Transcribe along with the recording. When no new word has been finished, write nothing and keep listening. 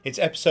It's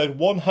episode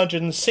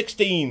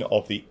 116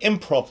 of the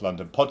Improv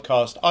London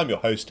podcast. I'm your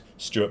host,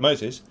 Stuart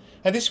Moses,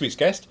 and this week's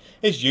guest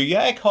is Yulia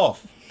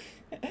Ekhoff.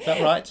 Is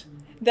that right?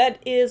 That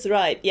is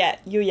right, yeah,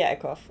 Yulia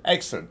Ekhoff.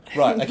 Excellent.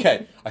 Right,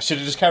 okay. I should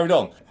have just carried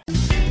on.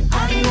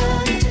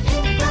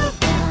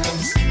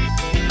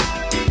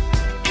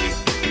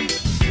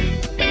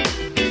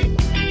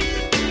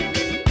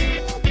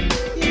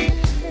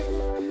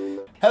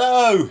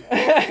 Hello!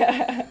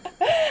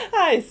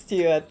 Hi,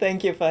 Stuart.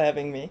 Thank you for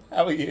having me.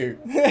 How are you?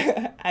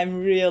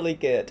 I'm really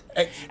good.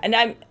 And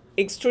I'm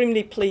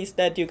extremely pleased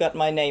that you got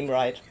my name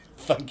right.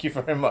 Thank you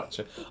very much.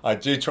 I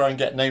do try and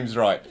get names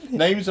right.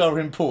 Names are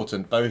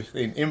important, both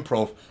in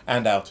improv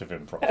and out of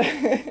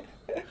improv.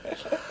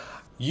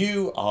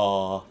 You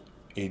are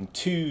in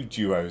 2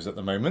 duos at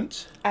the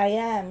moment. I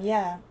am,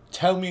 yeah.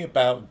 Tell me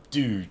about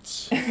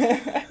Dudes.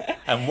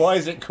 And why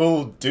is it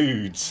called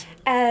Dudes?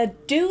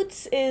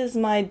 Dudes is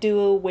my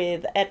duo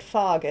with Ed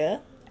Farger.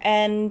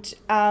 And,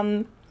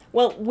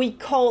 well, we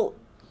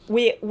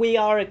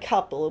are a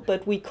couple,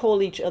 but we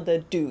call each other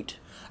Dude.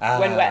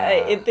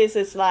 This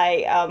is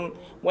like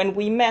when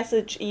we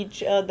message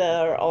each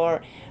other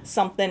or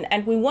something,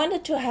 and we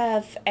wanted to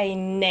have a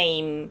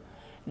name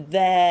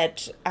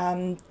that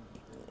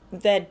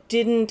that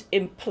didn't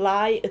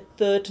imply a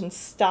certain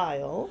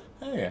style.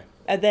 Oh yeah.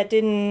 That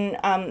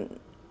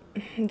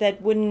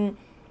wouldn't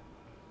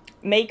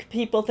make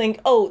people think,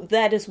 oh,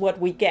 that is what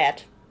we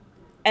get.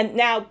 And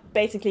now,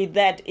 basically,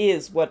 that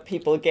is what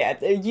people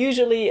get.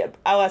 Usually,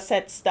 our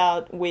sets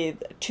start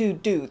with 2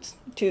 dudes,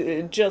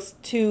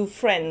 just 2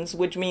 friends,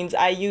 which means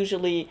I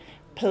usually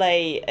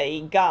play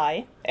a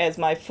guy as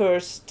my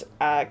first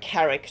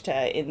character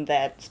in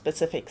that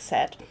specific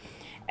set.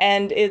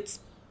 And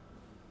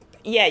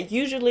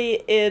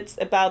usually it's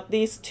about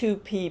these 2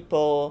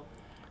 people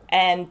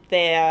and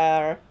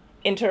their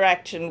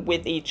interaction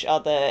with each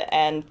other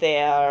and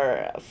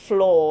their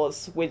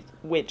flaws with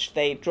which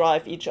they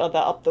drive each other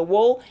up the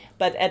wall,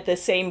 but at the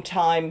same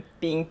time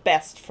being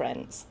best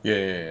friends.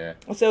 Yeah.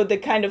 So the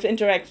kind of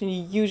interaction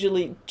you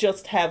usually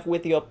just have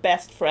with your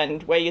best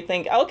friend, where you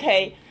think,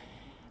 okay,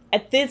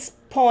 at this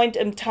point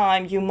in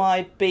time you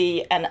might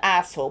be an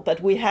asshole,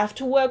 but we have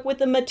to work with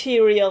the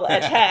material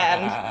at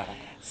hand,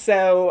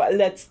 so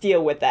let's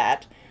deal with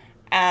that.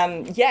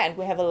 And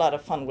we have a lot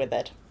of fun with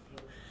it.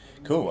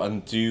 Cool.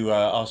 And do you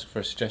ask for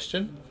a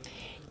suggestion?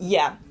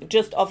 Yeah,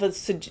 just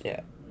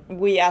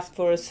we ask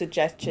for a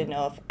suggestion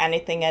of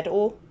anything at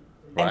all,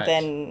 right, and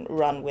then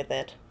run with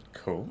it.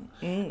 Cool.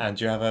 And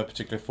do you have a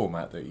particular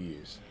format that you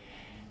use?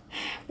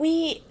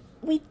 We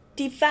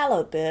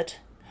develop it.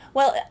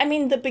 Well, I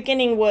mean, the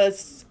beginning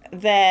was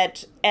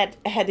that Ed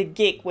had a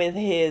gig with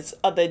his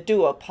other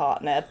duo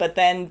partner, but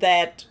then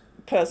that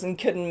person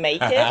couldn't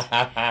make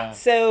it.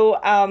 So,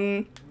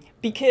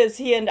 because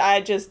he and I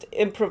just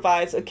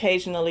improvise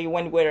occasionally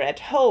when we're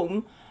at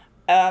home,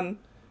 I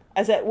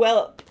said,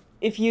 well,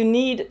 if you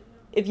need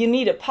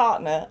a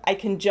partner, I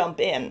can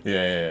jump in.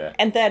 Yeah.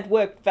 And that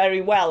worked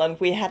very well, and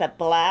we had a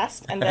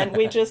blast. And then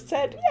we just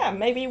said,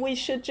 maybe we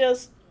should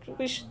just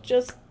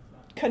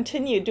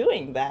continue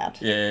doing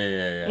that.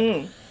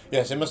 Yeah.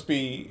 Yes, it must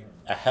be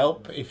a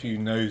help if you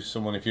know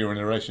someone, if you're in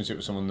a relationship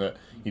with someone that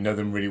you know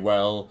them really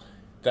well.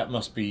 That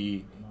must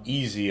be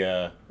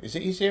easier. Is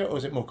it easier or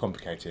is it more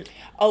complicated?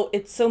 Oh,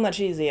 it's so much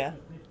easier.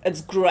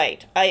 It's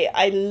great.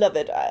 I love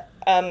it.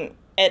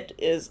 Ed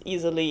is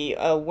easily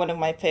one of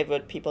my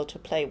favorite people to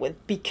play with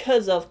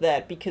because of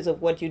that, because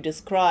of what you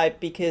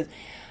described, because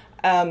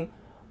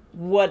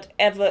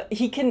whatever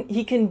he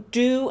can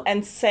do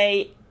and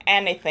say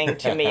anything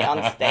to me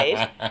on stage.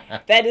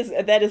 That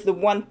is the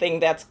one thing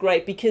that's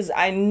great, because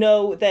I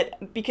know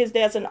that, because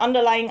there's an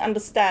underlying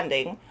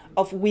understanding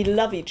of we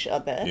love each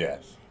other.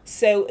 Yes.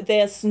 So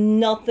there's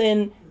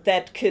nothing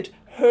that could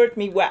hurt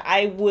me where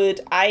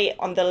I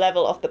on the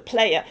level of the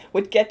player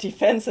would get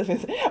defensive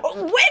and say,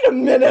 oh, wait a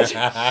minute,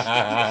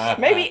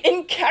 maybe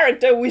in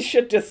character we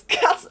should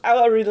discuss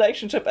our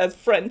relationship as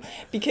friends,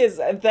 because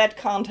that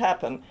can't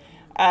happen.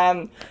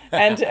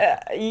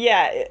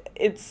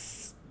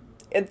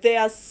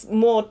 There's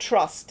more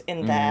trust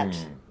in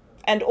that.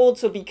 And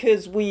also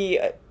because we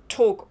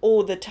talk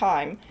all the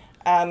time,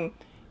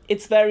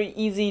 it's very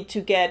easy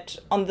to get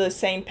on the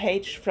same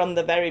page from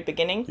the very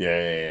beginning.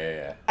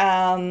 Yeah.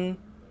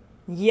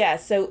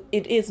 So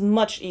it is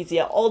much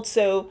easier.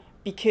 Also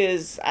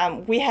because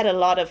we had a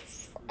lot of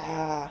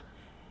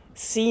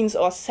scenes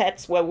or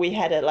sets where we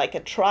had a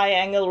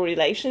triangle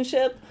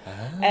relationship.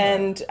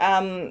 And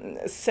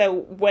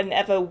so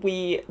whenever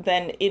we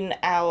then in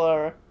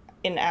our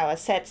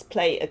sets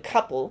play a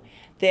couple,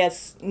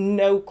 there's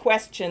no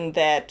question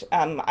that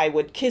I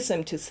would kiss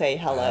him to say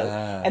hello.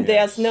 And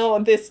there's no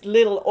this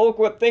little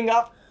awkward thing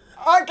of,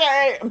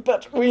 okay,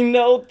 but we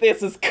know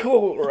this is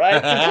cool,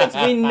 right? Because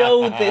we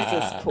know this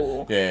is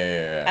cool.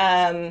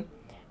 Yeah.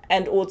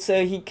 And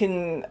also he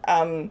can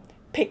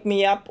pick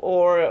me up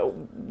or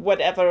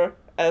whatever,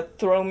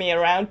 throw me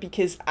around,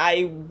 because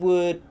I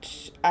would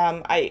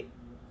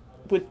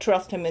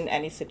trust him in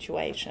any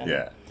situation.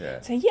 Yeah.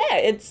 So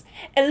it's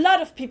a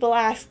lot of people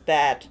ask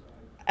that.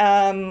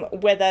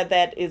 whether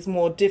that is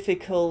more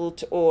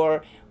difficult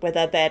or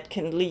whether that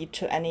can lead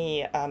to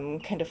any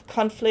kind of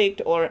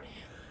conflict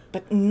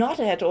but not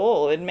at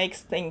all. It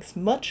makes things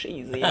much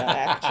easier,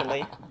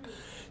 actually.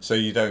 So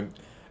you don't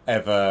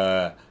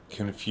ever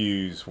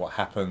confuse what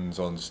happens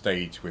on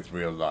stage with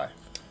real life?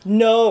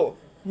 No,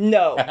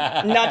 not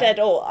at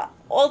all.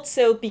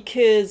 Also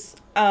because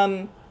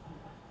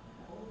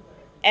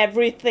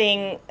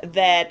everything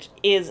that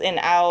is in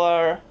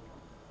our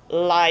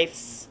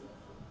lives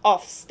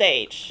off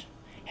stage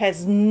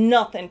has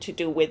nothing to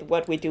do with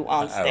what we do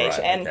on stage.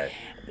 Right, okay.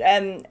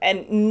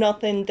 And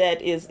nothing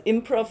that is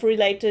improv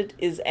related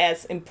is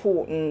as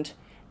important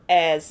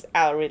as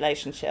our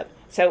relationship.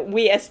 So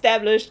we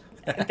established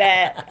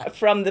that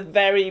from the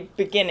very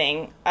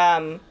beginning.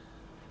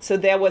 So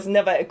there was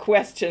never a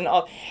question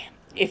of,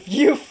 if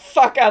you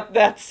fuck up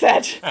that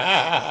set,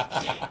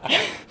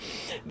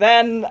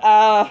 then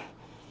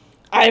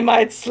I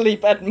might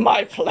sleep at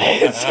my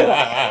place.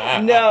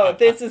 No,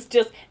 this is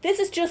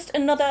just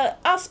another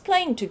us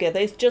playing together.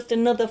 It's just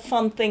another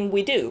fun thing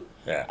we do.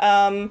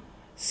 Yeah.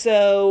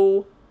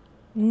 So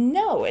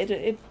no,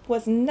 it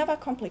was never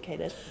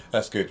complicated.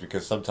 That's good,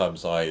 because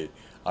sometimes I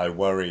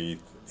worry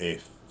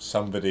if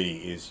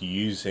somebody is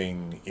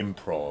using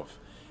improv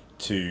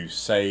to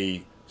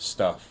say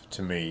stuff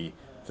to me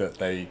that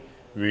they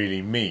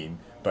really mean,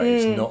 but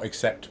it's not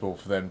acceptable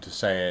for them to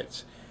say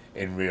it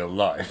in real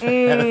life.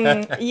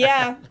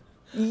 Yeah.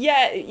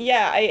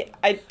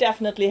 I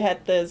definitely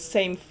had the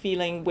same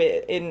feeling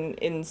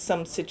in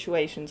some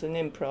situations in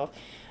improv.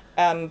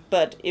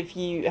 But if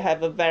you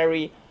have a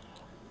very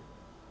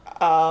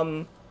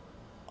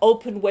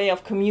open way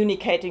of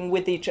communicating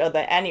with each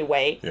other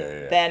anyway,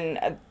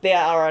 then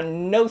there are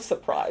no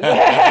surprises.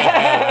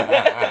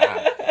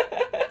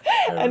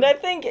 And I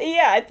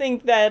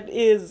think that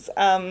is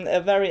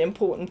a very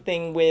important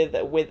thing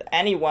with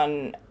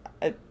anyone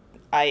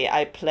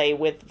I play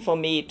with, for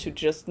me, to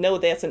just know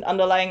there's an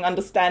underlying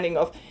understanding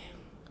of,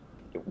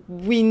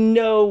 we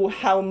know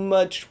how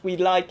much we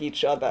like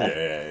each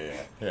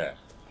other.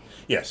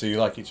 Yeah, so you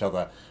like each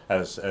other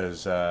as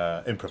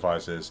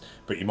improvisers,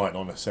 but you might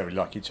not necessarily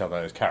like each other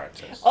as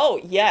characters.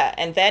 Oh, yeah,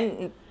 and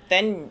then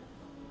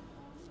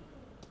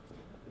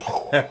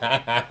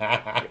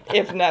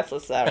if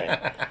necessary.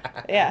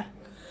 Yeah.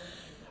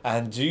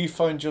 And do you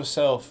find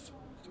yourself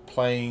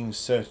playing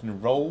certain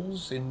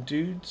roles in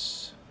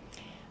Dudes?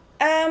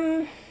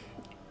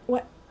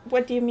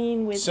 What do you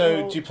mean with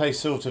So do you play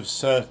sort of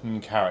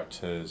certain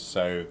characters?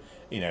 So,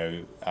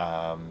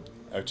 I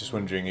was just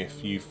wondering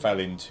if you fell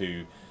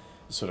into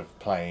sort of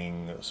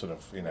playing sort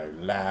of,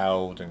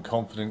 loud and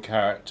confident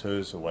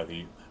characters, or whether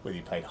you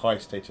played high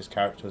status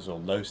characters or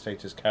low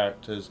status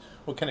characters,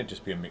 or can it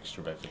just be a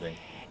mixture of everything?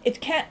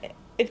 It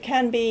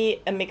can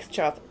be a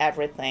mixture of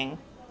everything.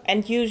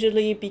 And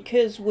usually,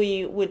 because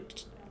we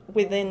would,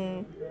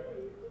 within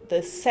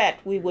the set,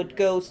 we would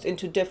go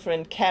into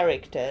different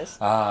characters.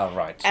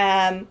 Right.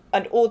 And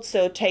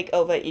also take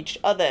over each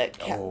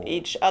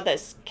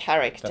other's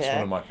character. That's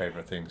one of my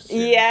favourite things too.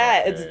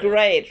 Yeah, it's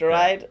great,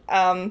 right?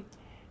 Yeah.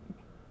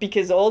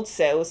 Because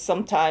also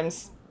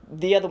sometimes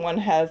the other one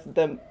has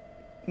the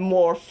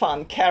more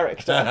fun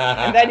character,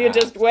 and then you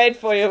just wait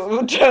for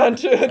your turn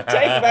to take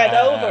that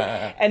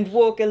over and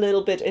walk a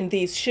little bit in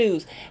these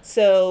shoes.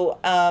 So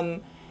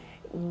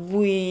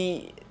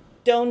we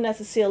don't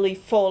necessarily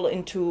fall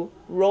into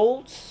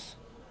roles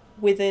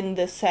within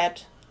the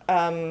set,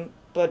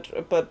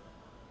 but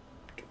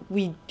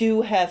we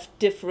do have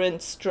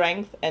different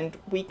strengths and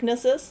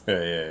weaknesses.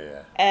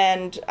 Yeah.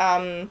 And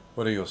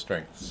what are your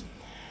strengths?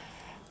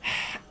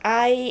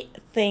 I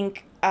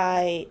think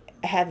I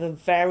have a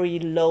very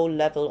low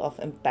level of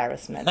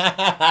embarrassment.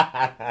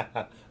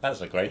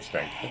 That's a great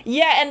strength.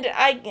 Yeah, and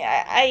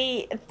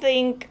I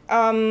think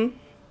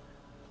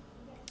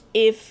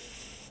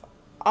if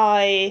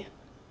I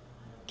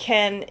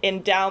can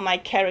endow my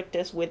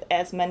characters with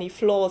as many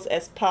flaws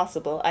as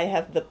possible, I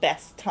have the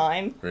best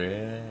time.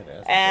 Really?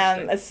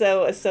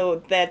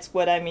 So that's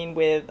what I mean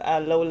with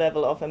a low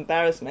level of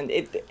embarrassment.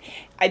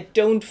 I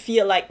don't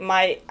feel like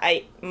my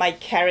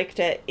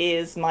character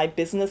is my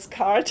business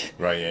card.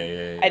 Right.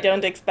 Yeah. I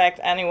don't expect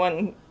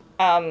anyone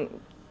to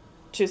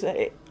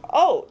say,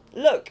 "Oh,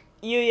 look,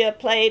 you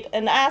played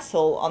an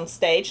asshole on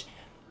stage.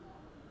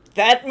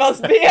 That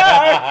must be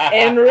her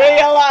in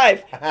real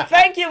life.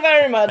 Thank you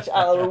very much.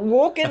 I'll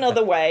walk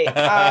another way."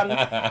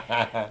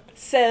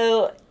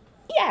 So,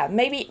 yeah,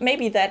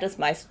 maybe that is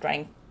my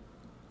strength.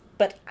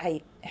 But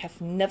I have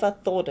never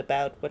thought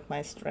about what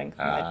my strength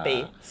might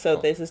be. So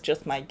this is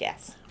just my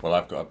guess. Well,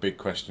 I've got a big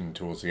question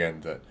towards the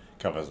end that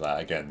covers that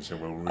again, so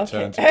we'll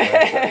return to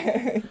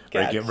it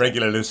later.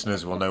 Regular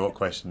listeners will know what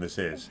question this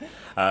is.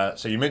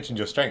 So you mentioned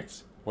your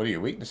strengths. What are your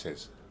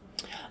weaknesses?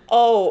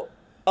 Oh,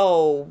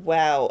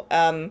 wow.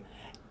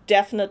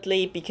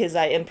 Definitely because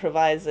I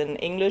improvise in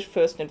English,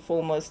 first and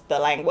foremost, the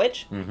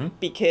language. Mm-hmm.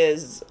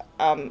 Because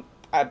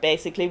I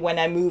basically, when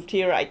I moved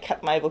here, I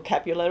cut my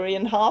vocabulary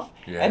in half.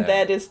 Yeah. And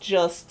that is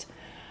just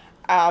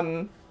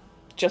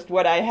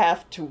what I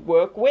have to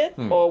work with,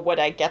 or what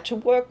I get to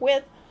work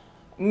with.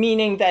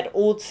 meaning that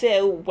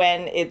also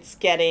when it's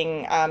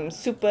getting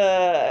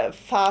super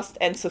fast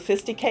and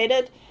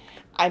sophisticated,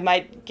 I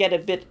might get a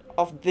bit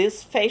of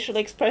this facial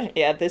expression.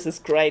 Yeah, this is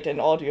great in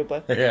audio,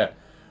 but Yeah.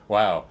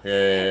 Wow.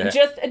 Yeah.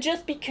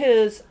 just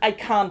because I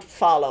can't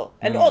follow,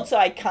 and also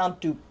I can't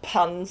do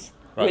puns,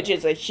 Right. which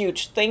is a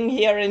huge thing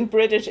here in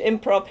British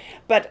improv.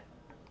 But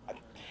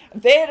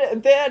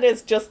there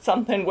is just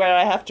something where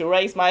I have to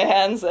raise my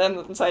hands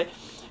and say,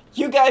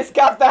 "You guys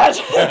got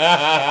that."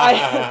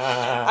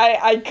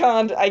 I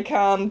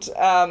can't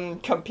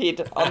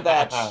compete on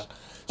that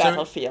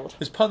battlefield.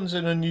 Is puns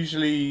an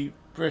unusually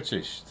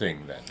British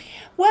thing then?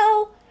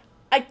 Well,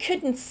 I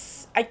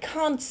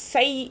can't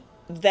say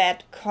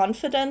that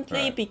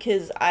confidently Right.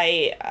 because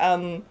I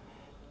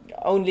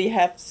only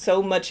have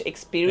so much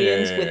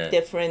experience Yeah. with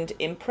different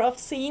improv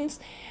scenes,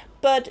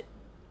 but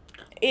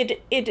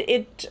it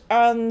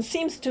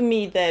seems to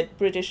me that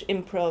British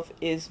improv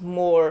is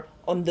more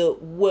on the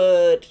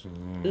word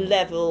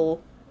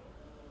level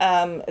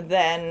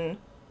than,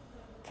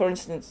 for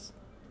instance,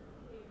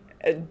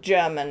 a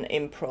German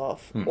improv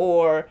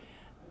or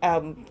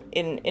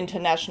in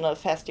international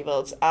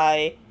festivals.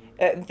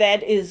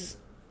 That is,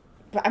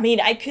 I mean,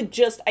 I could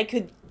just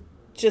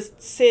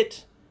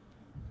sit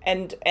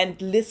and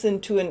listen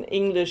to an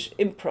English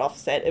improv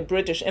set, a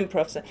British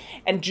improv set,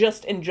 and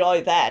just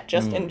enjoy that,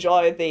 just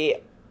enjoy the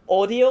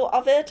audio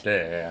of it,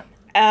 Yeah.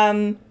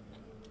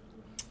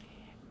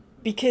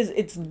 because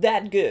it's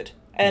that good.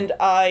 And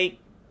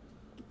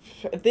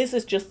this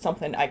is just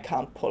something I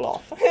can't pull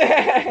off.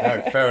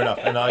 No, fair enough.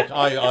 And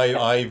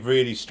I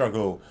really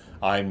struggle.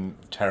 I'm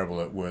terrible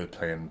at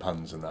wordplay and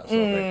puns and that sort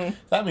of thing.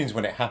 That means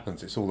when it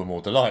happens, it's all the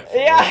more delightful.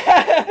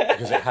 Yeah.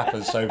 Because it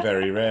happens so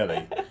very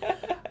rarely.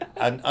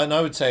 And I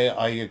would say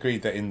I agree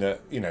that in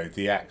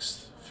the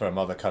acts from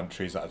other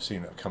countries that I've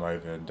seen that have come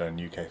over and done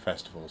UK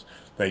festivals,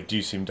 they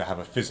do seem to have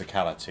a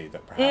physicality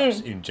that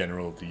perhaps in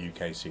general the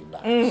UK scene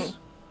lacks.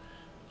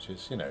 Which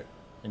is,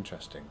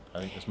 interesting. I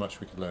think there's much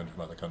we could learn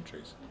from other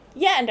countries.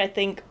 Yeah, and I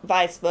think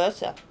vice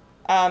versa.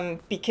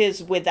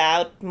 Because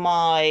without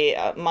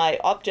my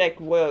object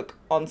work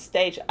on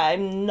stage,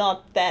 I'm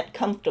not that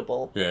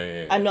comfortable.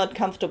 Yeah. I'm not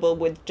comfortable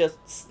with just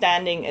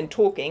standing and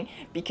talking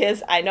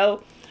because I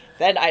know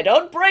that I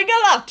don't bring a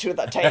lot to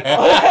the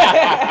table.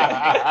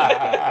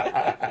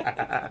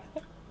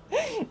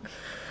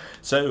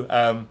 So,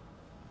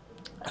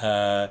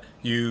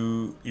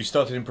 you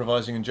started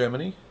improvising in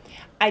Germany?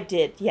 I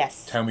did,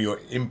 yes. Tell me your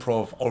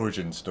improv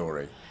origin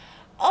story.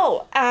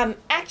 Oh,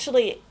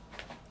 actually,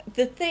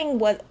 the thing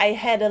was I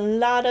had a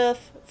lot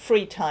of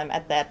free time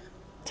at that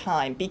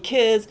time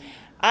because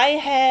I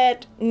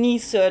had knee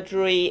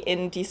surgery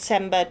in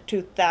December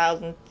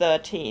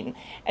 2013.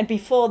 And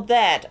before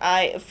that,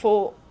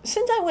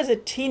 since I was a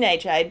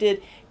teenager, I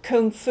did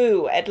Kung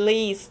Fu. At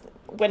least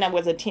when I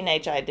was a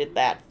teenager, I did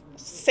that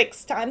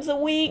 6 times a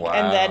week. Wow.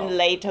 And then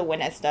later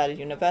when I started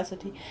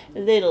university, a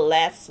little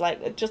less,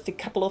 like just a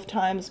couple of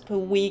times per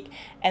week.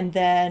 And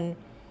then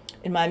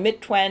in my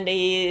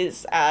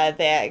mid-20s,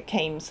 there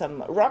came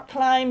some rock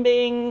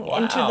climbing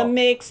into the Wow.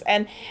 mix.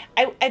 And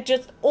I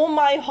just, all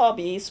my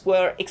hobbies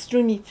were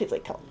extremely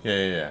physical.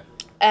 Yeah.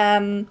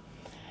 And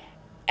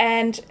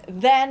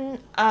then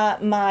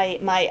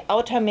my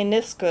outer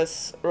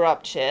meniscus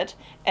ruptured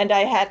and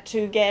I had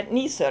to get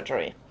knee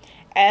surgery.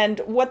 And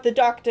what the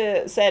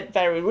doctor said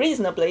very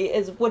reasonably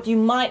is what you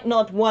might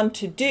not want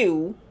to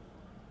do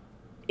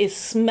is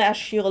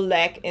smash your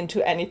leg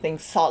into anything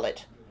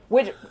solid.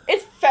 Which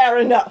is fair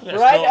enough, That's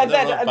right? not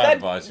bad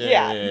advice.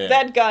 Yeah.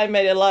 That guy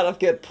made a lot of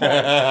good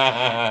points.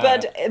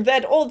 But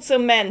that also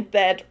meant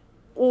that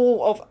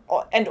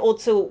and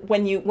also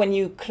when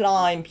you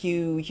climb,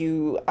 you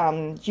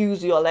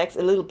use your legs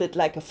a little bit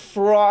like a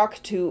frog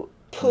to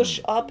push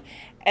up,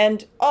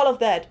 and all of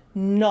that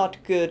not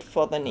good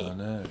for the knee. Oh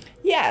no.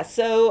 Yeah,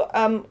 so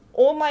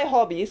all my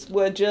hobbies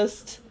were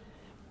just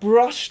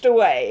brushed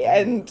away,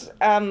 and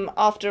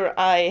after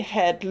I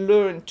had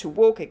learned to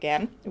walk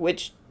again,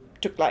 which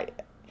took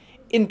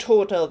in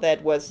total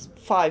that was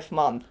 5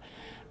 months,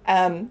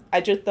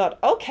 I just thought,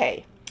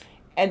 okay,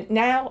 and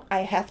now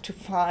I have to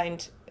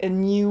find a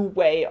new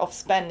way of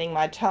spending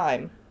my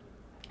time.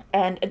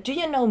 And do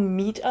you know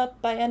Meetup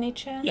by any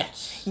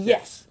chance?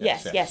 Yes.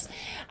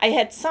 I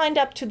had signed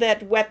up to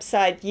that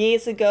website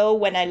years ago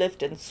when I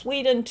lived in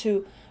Sweden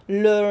to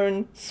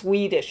learn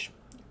Swedish.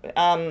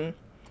 And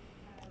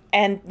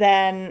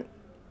then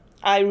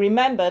I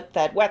remembered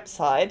that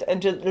website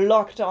and just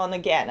logged on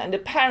again. And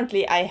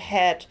apparently I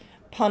had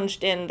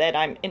punched in that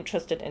I'm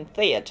interested in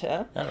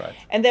theater. All right.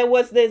 And there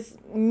was this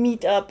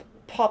Meetup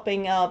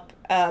popping up,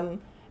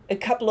 a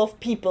couple of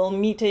people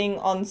meeting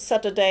on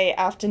Saturday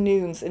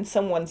afternoons in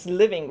someone's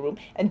living room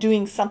and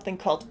doing something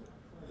called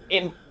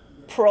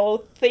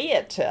impro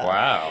theater.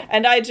 Wow.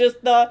 And I just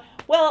thought,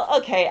 well,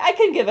 okay, I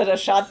can give it a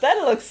shot. That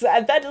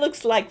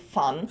looks like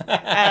fun.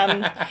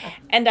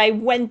 And I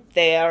went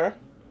there,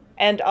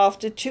 and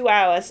after 2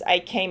 hours, I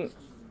came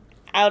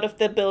out of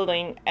the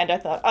building, and I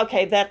thought,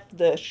 okay, that's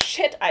the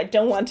shit. I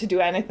don't want to do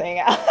anything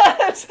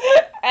else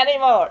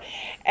anymore.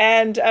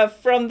 And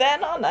from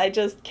then on, I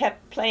just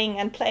kept playing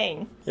and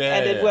playing. Yeah,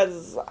 and it yeah.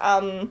 was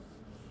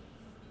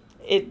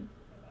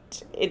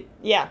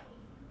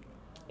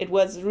it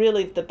was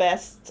really the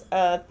best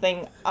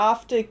thing.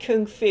 After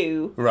Kung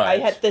Fu, I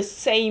Right. had the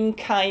same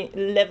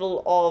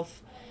level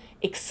of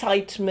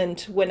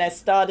excitement when I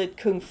started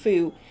Kung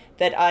Fu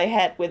that I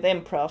had with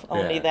improv,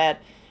 only Yeah.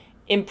 that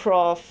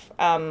improv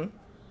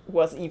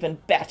was even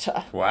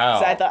better. Wow.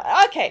 So I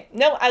thought, okay,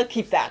 no, I'll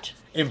keep that.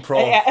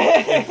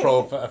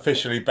 Improv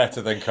officially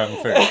better than Kung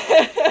Fu.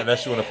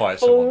 Unless you want to fight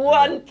For someone.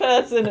 one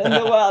person in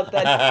the world,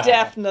 that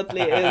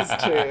definitely is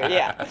true.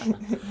 Yeah.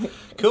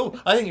 Cool.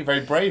 I think you're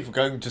very brave for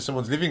going to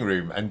someone's living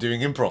room and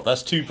doing improv.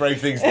 That's two brave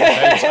things at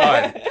the same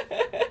time.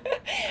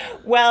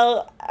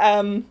 Well,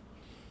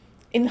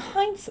 in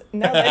hindsight,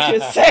 now that you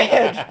say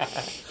it,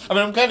 I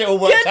mean, I'm glad it all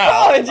worked Good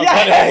out. point, I'm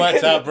glad it yeah. all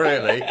worked out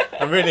brilliantly.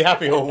 I'm really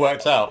happy it all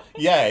worked out.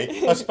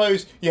 Yay. I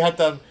suppose you had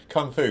done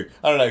Kung Fu.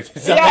 I don't know.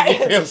 Does that make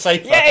you feel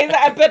safer? Yeah,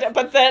 exactly.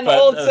 But then But,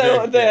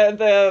 also okay, yeah.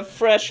 the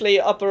freshly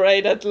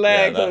operated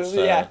legs. that's,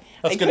 that's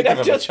I gonna could have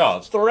give them a just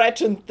chance.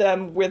 threatened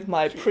them with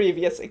my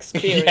previous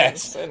experience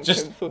Yes. in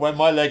Just Kung Fu. when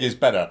my leg is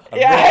better, I'm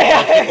Yeah, really yeah.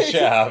 going to kick the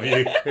shit out of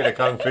you in a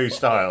Kung Fu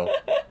style.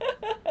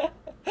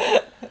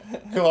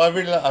 Cool. I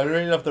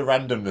really love the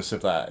randomness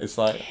of that. It's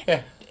like,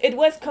 yeah. It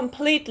was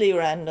completely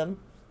random,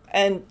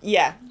 and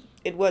yeah,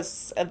 it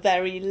was a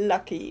very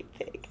lucky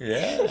pick.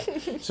 Yeah.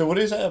 So what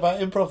is it about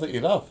improv that you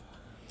love?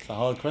 It's a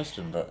hard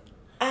question, but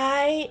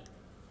I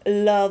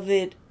love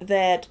it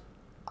that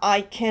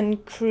I can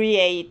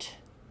create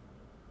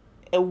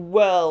a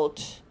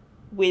world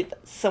with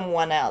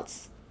someone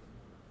else.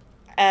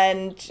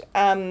 And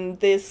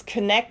this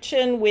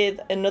connection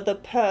with another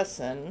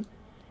person,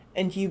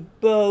 and you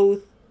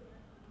both,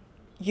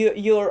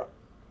 you're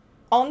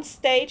on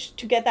stage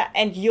together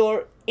and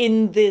you're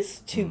in this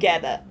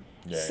together.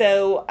 Yeah,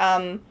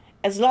 So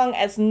as long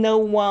as no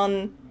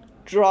one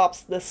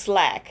drops the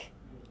slack,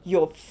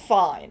 you're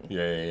fine.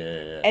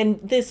 yeah. And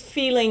this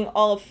feeling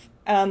of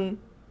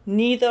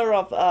neither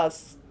of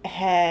us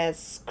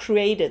has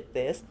created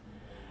this,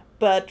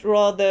 but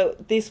rather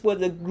this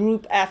was a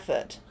group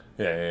effort,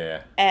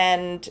 Yeah.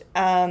 and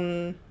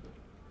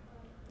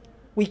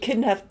we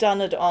couldn't have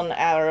done it on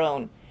our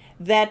own.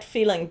 That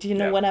feeling, do you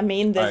know Yeah. what I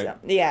mean?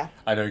 Yeah.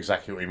 I know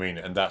exactly what you mean,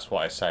 and that's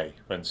what I say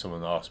when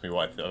someone asks me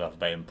what I love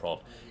about improv.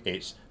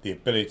 It's the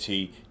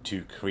ability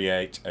to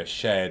create a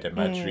shared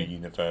imaginary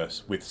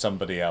universe with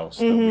somebody else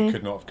that we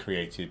could not have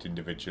created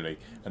individually,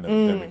 and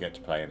then we get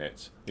to play in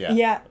it. Yeah,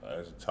 Yeah. I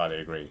entirely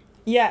agree.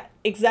 Yeah,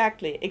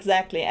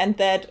 exactly. And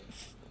that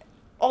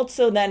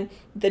also then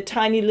the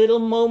tiny little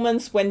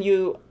moments when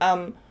you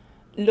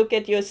look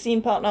at your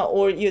scene partner,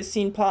 or your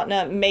scene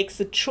partner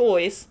makes a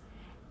choice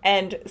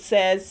and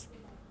says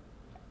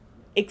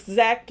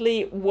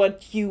exactly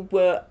what you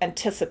were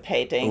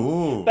anticipating.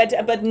 Ooh.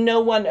 But no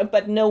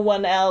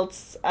one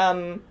else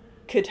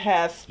could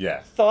have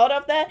Yeah. thought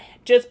of that,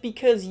 just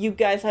because you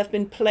guys have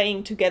been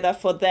playing together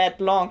for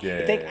that long. Yeah,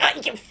 You think, yeah.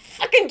 ah, you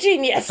fucking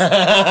genius.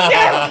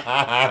 Yeah.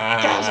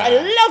 Gosh, I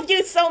love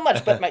you so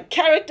much, but my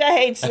character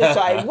hates you, so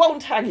I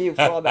won't hug you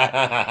for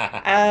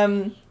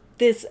that.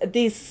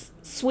 These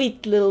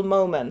sweet little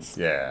moments.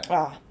 Yeah.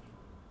 Ah,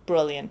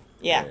 brilliant.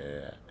 Yeah.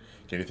 Yeah.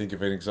 Can you think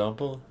of an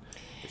example?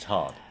 It's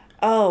hard.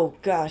 Oh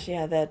gosh,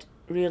 yeah, that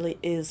really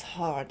is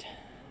hard.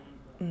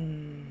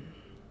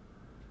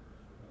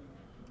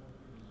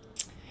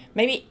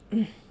 Maybe.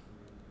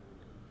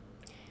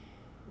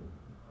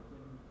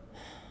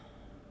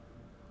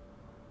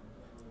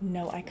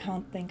 No, I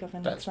can't think of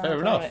an That's example. fair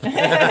enough.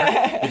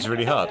 It's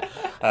really hard.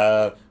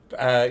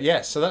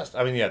 Yeah, so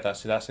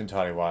that's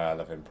entirely why I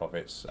love improv.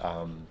 It's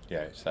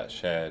it's that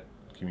shared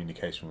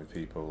communication with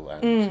people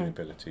and the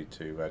ability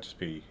to just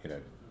be,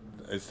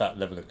 it's that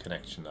level of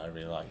connection that I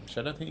really like, which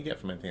I don't think you get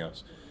from anything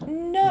else.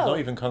 No. Not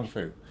even Kung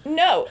Fu.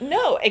 No,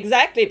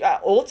 exactly.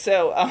 But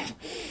also,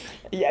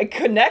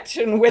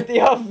 connection with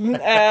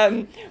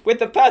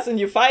the person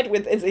you fight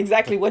with is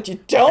exactly what you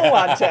don't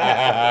want to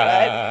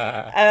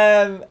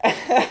have,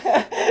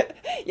 right?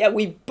 Yeah,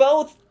 we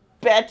both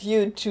bet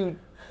you to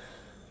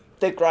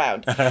the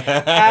ground.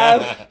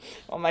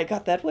 Oh my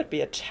God, that would be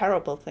a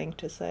terrible thing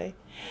to say.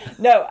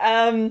 No,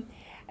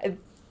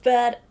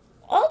 but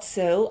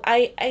also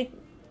I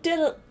did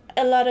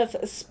a lot of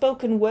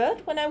spoken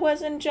word when I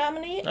was in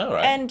Germany, Oh,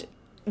 right. and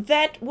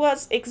that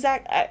was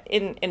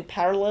in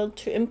parallel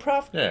to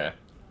improv. Yeah.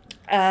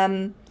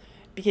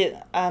 Because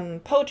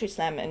poetry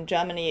slam in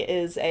Germany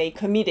is a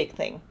comedic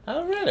thing.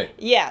 Oh, really?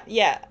 Yeah.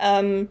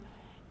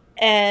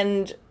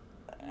 And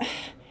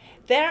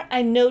there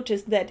I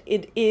noticed that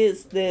it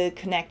is the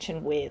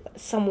connection with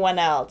someone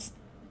else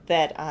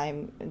that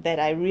I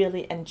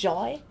really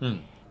enjoy.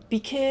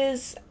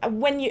 Because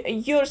when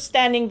you're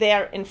standing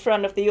there in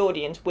front of the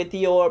audience with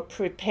your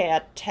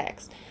prepared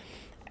text,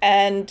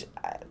 and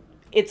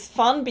it's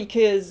fun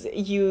because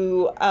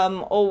you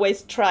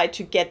always try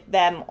to get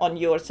them on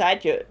your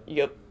side.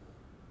 You're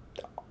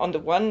on the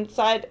one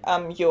side,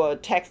 your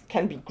text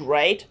can be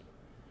great,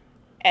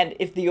 and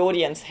if the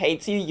audience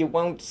hates you, you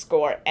won't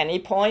score any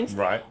points.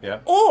 Right. Yeah.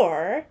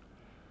 Or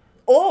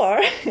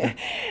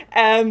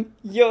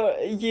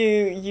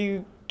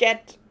you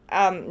get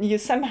you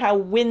somehow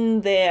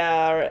win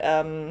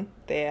their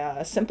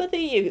sympathy.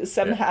 You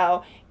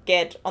somehow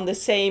get on the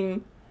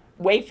same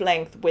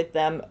wavelength with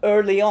them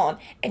early on,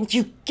 and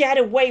you get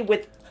away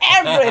with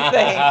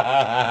everything.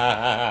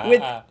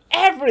 With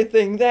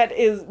everything that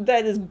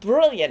is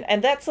brilliant,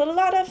 and that's a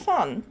lot of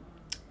fun.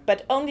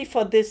 But only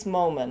for this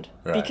moment,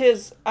 Right.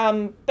 because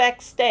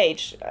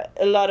backstage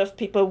a lot of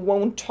people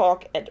won't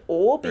talk at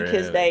all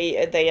because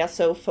Really? they are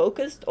so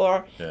focused,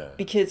 or Yeah.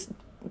 because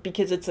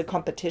it's a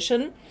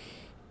competition.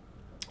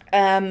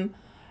 And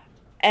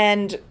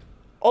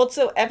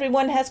also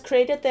everyone has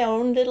created their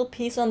own little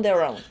piece on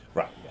their own.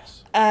 Right.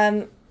 Yes.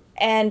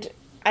 And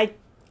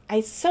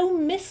I so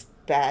missed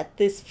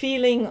this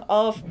feeling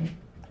of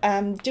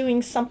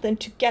doing something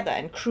together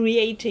and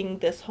creating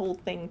this whole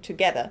thing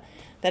together,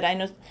 that I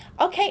know,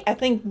 okay, I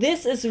think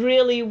this is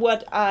really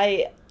what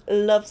I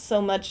love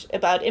so much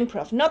about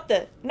improv. Not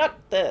the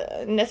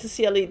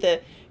necessarily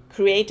the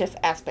creative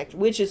aspect,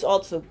 which is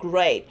also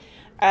great.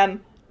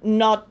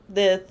 Not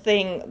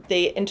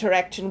the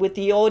interaction with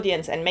the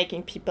audience and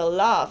making people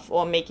laugh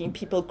or making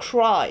people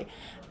cry.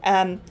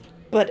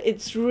 But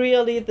it's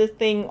really the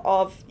thing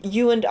of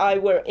you and I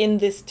were in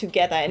this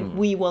together, and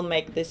we will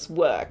make this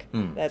work.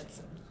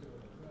 That's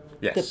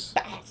Yes. the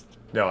best.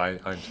 No, I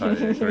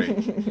entirely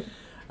agree.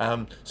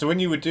 So when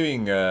you were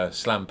doing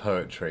slam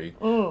poetry,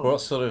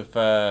 what sort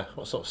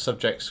of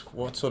subjects,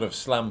 what sort of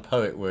slam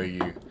poet were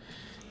you?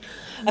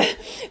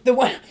 The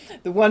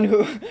one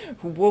who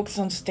walks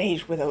on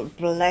stage with a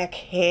black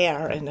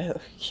hair and a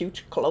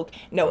huge cloak.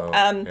 No,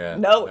 Yeah.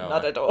 no,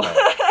 not at all. No.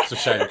 It's a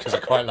shame because I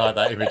quite like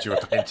that image you were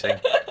painting.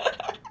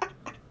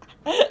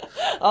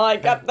 Oh my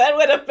god, that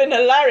would have been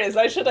hilarious.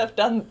 I should have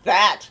done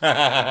that.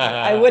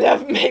 I would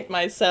have made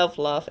myself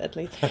laugh at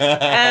least.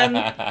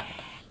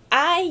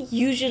 I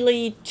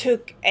usually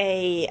took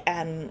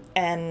an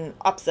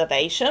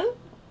observation,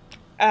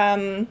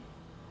 and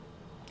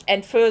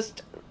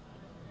first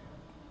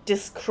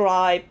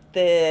described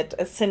the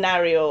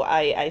scenario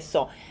I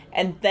saw,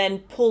 and then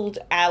pulled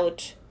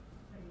out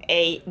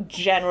a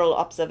general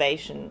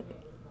observation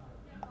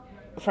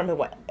from the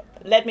one.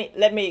 Let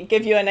me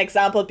give you an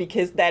example,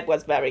 because that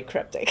was very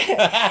cryptic.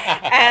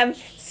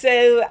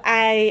 So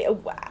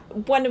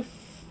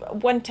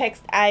one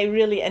text I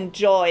really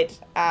enjoyed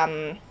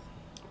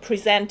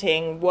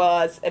presenting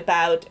was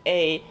about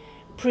a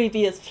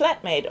previous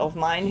flatmate of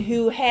mine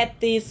who had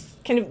these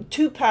kind of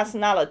two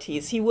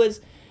personalities. He was,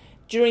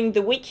 during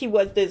the week, he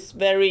was this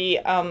very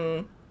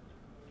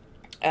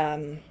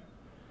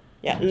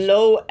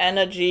low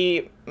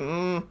energy.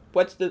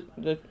 What's the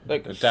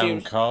like A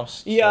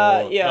downcast.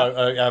 Yeah, or,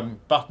 yeah.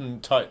 Button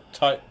tight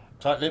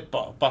lip,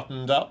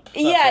 buttoned up. that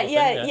sort of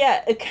thing,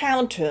 Yeah,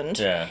 accountant.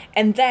 Yeah.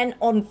 And then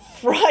on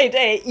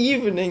Friday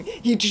evening,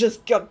 he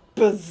just got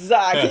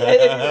berserk.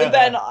 And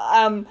then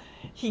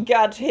he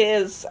got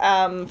his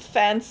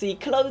fancy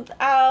clothes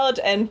out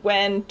and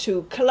went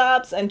to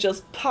clubs and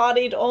just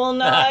partied all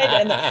night,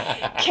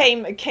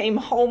 and came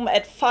home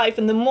at 5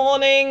 a.m.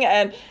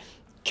 and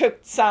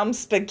cooked some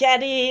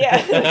spaghetti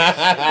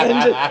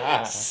and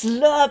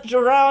slurped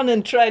around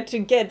and tried to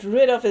get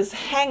rid of his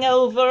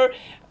hangover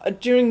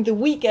during the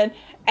weekend.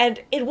 And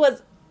it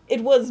was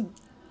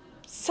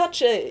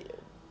such a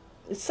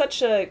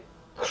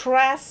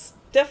crass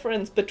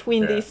difference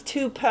between these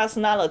two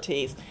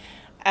personalities.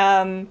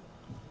 And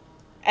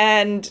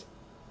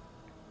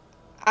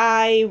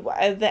I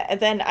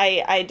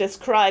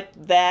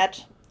described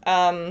that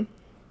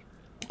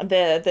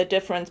the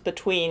difference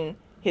between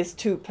his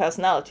two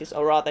personalities,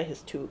 or rather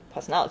his two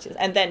personalities,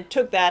 and then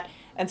took that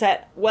and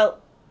said, well,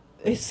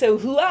 so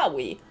who are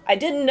we? I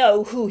didn't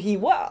know who he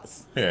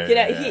was.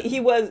 He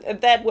was,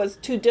 that was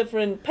two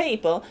different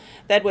people,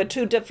 but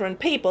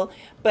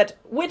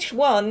which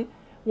one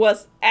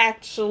was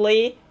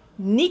actually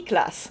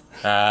Niklas?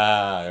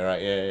 Ah,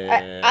 right,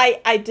 yeah.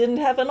 I didn't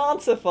have an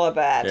answer for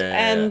that.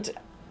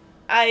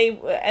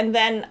 And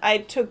then I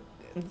took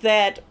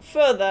that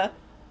further,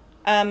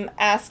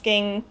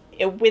 asking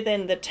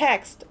within the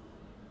text,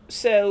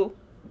 so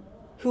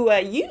who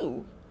are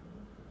you?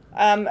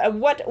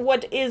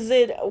 What is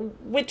it?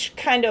 Which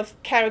kind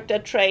of character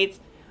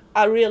traits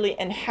are really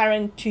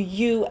inherent to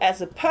you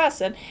as a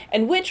person,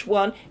 and which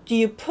one do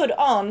you put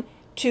on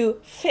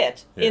to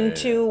fit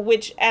into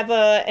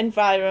whichever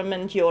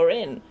environment you're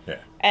in? Yeah.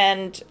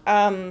 And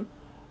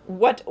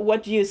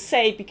what do you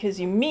say because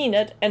you mean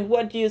it, and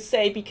what do you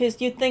say because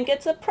you think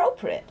it's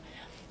appropriate?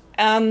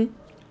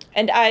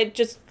 And I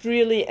just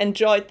really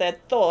enjoyed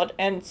that thought,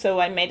 and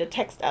so I made a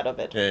text out of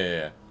it.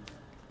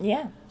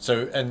 Yeah.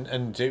 So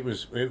and did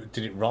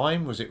it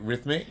rhyme? Was it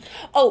rhythmic?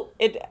 Oh,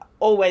 it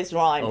always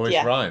rhymed. Always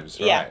rhymes,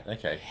 right? Yeah.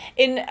 Okay.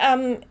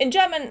 In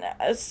German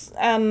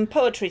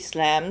poetry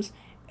slams,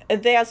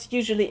 there's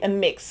usually a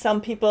mix. Some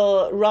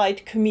people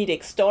write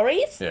comedic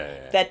stories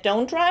that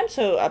don't rhyme,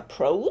 so are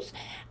prose,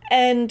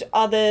 and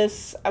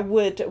others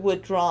would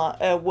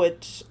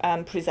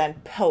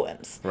present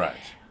poems. Right.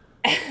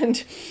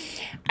 And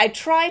I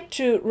tried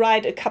to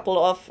write a couple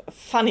of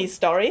funny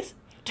stories.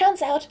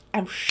 Turns out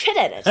I'm shit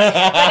at it,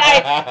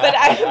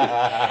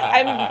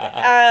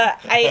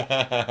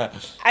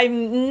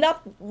 I'm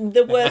not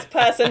the worst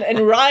person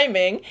in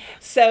rhyming.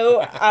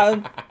 So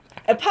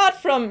apart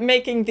from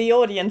making the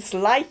audience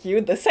like you,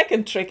 the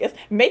second trick is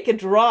make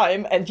it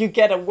rhyme, and you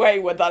get away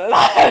with a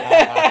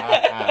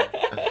lie.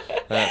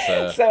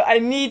 So I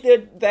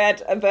needed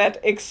that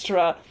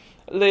extra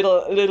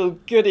little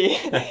goodie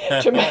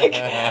to make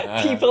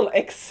people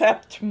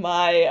accept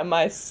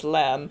my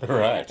slam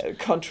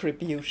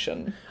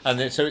contribution.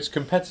 And so it's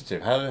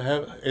competitive. How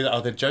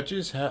are the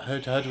judges? How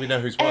do we know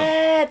who's won?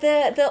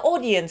 The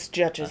audience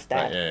judges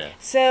that. Right, yeah.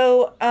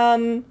 So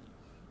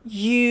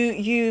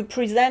you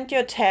present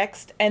your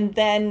text, and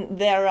then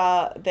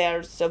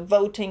there's a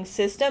voting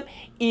system,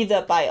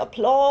 either by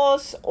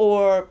applause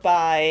or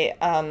by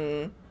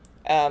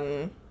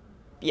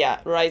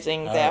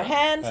raising their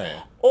hands. Oh,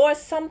 yeah. Or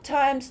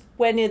sometimes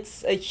when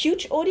it's a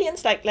huge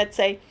audience, like let's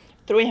say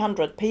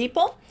 300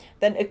 people,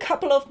 then a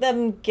couple of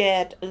them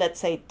get, let's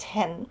say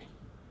 10,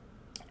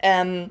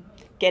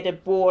 get a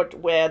board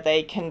where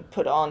they can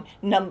put on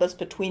numbers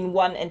between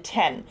 1 and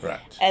 10.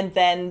 Right. And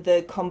then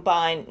the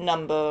combined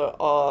number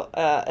or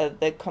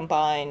the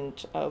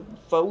combined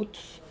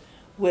votes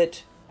would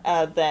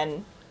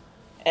then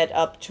add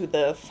up to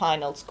the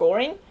final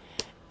scoring.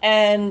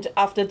 And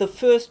after the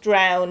first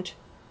round,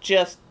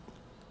 just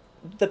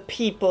the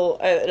people,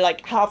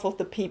 like half of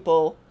the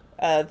people,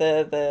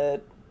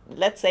 the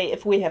let's say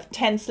if we have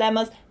 10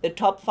 slammers, the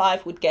top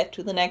 5 would get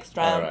to the next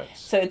round. Right.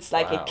 So it's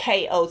like a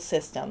KO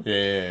system.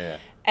 Yeah.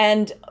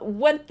 And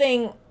one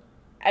thing,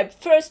 at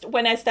first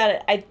when I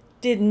started, I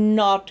did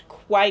not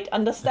quite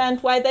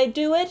understand why they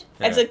do it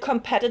as a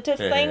competitive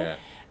thing.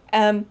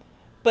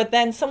 But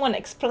then someone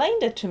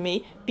explained it to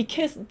me,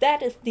 because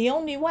that is the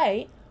only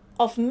way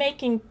of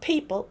making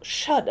people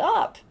shut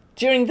up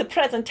during the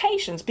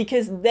presentations,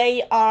 because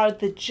they are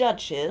the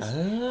judges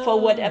for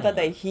whatever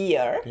they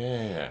hear.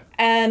 Yeah.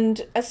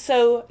 And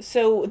so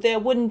there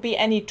wouldn't be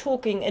any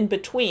talking in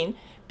between,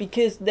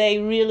 because they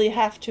really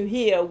have to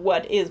hear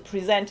what is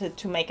presented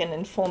to make an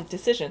informed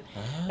decision.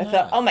 I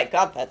thought, oh my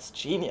God, that's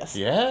genius.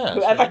 Yeah.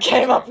 Whoever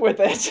came up with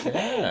it.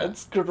 Yeah.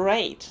 It's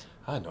great.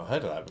 I had not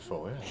heard of that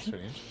before. Yeah, that's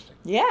really interesting.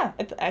 Yeah,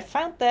 I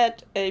found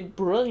that a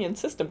brilliant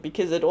system,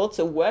 because it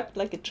also worked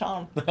like a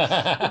charm.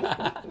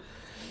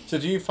 So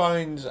do you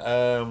find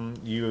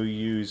you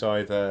use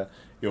either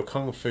your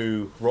kung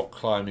fu, rock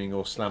climbing,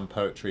 or slam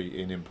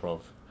poetry in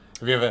improv?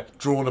 Have you ever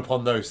drawn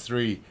upon those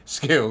 3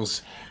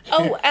 skills?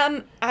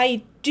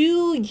 I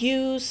do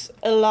use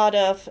a lot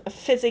of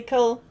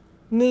physical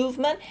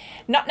movement,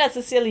 not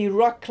necessarily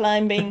rock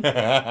climbing,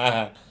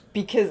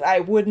 because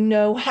I wouldn't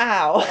know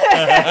how.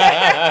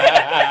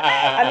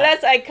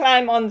 Unless I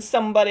climb on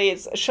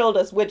somebody's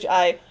shoulders, which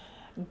I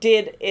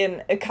did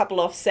in a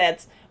couple of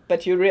sets.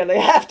 But you really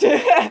have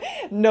to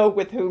know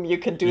with whom you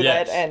can do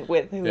that and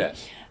with whom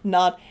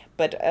not.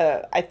 But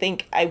I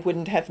think I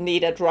wouldn't have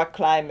needed rock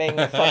climbing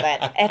for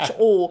that at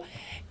all.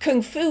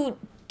 Kung Fu,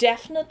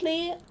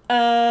 definitely,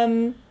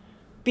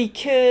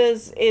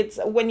 because it's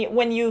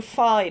when you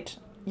fight,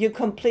 you're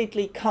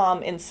completely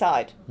calm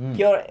inside.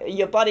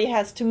 Your body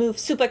has to move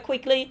super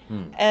quickly,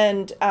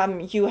 and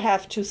you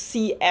have to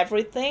see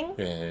everything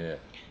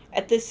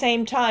at the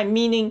same time.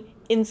 Meaning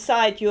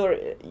inside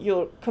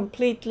you're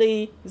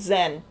completely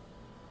zen.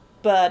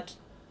 But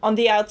on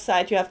the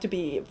outside, you have to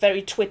be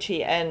very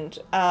twitchy and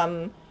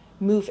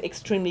move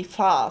extremely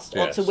fast,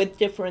 also with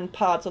different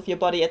parts of your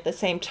body at the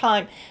same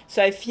time.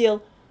 So I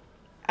feel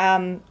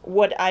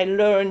what I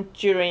learned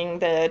during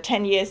the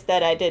 10 years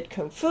that I did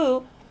Kung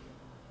Fu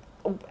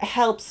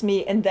helps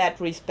me in that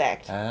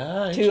respect.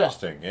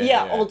 Interesting.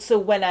 Also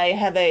when I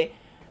have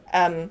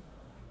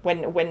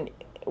when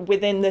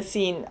within the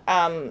scene,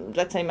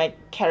 let's say my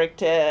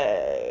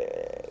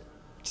character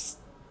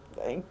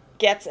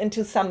gets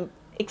into some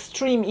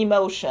extreme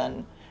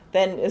emotion,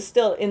 then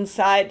still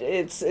inside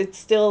it's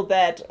still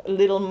that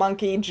little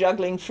monkey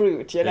juggling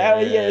fruit,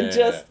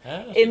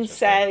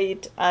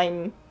 inside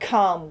I'm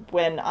calm,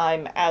 when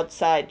I'm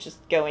outside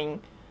just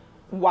going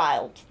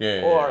wild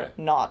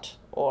not,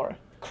 or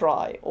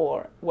cry,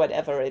 or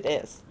whatever it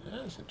is.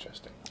 That's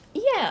interesting.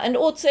 Yeah, and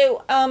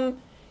also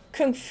in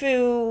Kung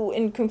Fu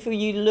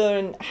you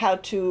learn how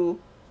to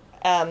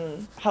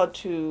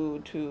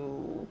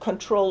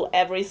control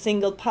every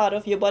single part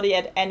of your body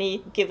at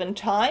any given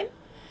time.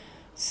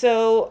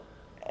 So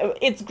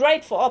it's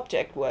great for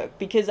object work,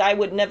 because I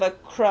would never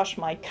crush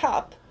my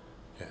cup,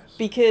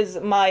 because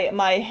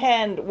my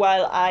hand,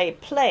 while I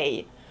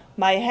play,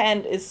 my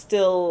hand is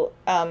still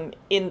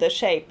in the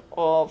shape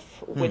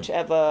of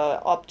whichever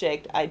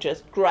object I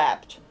just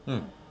grabbed.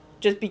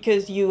 Just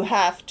because you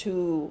have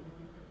to,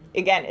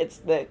 again, it's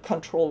the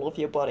control of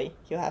your body.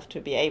 You have to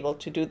be able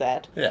to do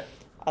that. Yeah.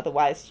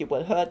 Otherwise, you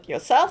will hurt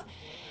yourself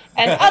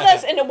and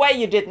others in a way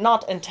you did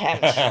not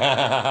intend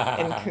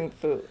in Kung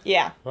Fu.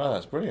 Yeah. Well,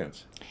 that's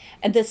brilliant.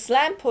 And the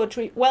slam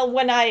poetry, well,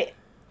 when I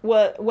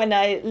when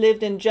I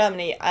lived in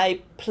Germany,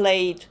 I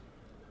played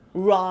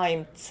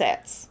rhymed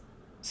sets.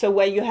 So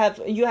where you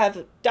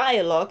have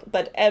dialogue,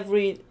 but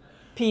every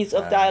piece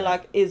of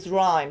dialogue is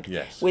rhymed,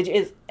 Yes. which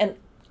is an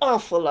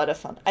awful lot of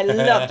fun. I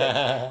loved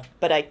it,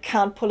 but I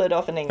can't pull it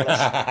off in English.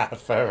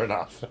 Fair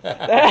enough.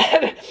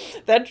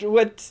 That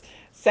would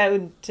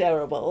sound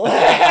terrible,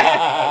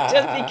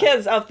 just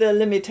because of the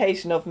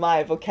limitation of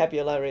my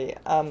vocabulary.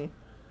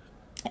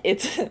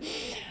 It's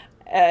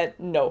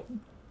no.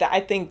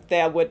 I think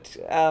that would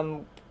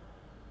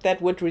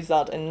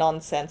result in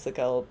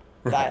nonsensical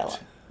dialogue.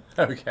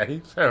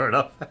 Okay, fair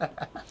enough.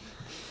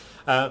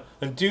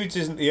 And Dudes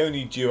isn't the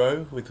only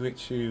duo with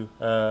which you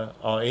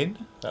are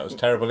in. That was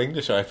terrible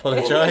English, I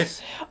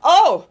apologise.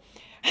 Oh!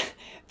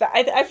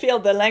 I feel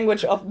the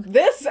language of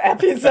this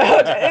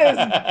episode is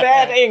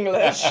bad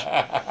English.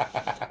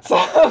 So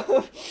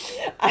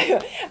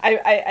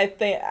I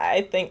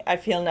think I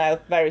feel now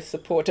very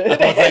supported in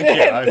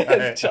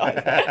this choice.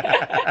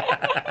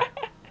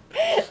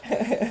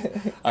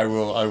 I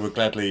will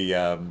gladly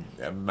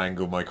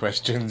mangle my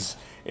questions.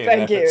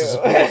 Thank you.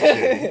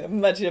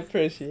 Much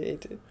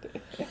appreciated.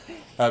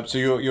 So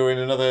you're in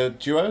another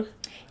duo?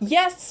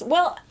 Yes.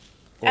 Well,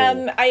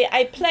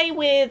 I play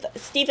with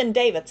Stephen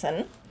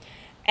Davidson,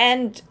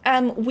 and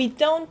we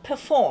don't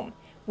perform.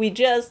 We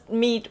just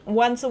meet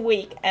once a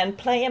week and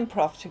play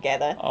improv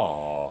together.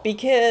 Aww.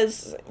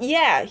 Because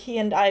he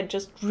and I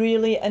just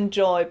really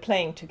enjoy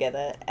playing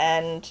together,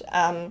 and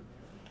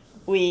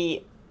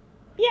we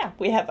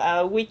have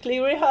our weekly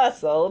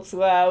rehearsals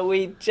where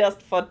we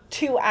just for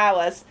 2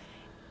 hours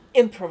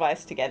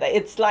improvise together.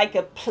 It's like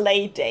a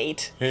play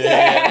date.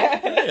 Yeah,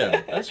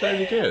 brilliant. That's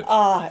really good.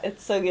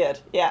 It's so good.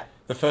 Yeah.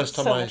 The first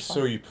time So I much saw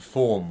fun. you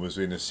perform was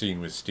in a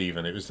scene with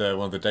Stephen. It was one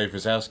of the Dave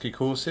Rosowski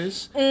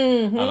courses,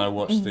 and I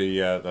watched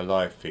the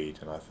live feed,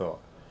 and I thought,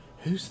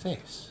 "Who's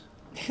this?"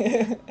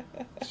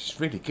 She's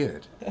really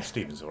good.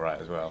 Stephen's all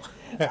right as well.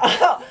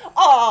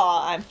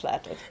 I'm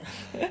flattered.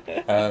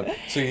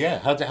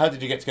 How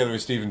did you get together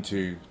with Stephen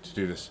to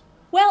do this?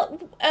 Well,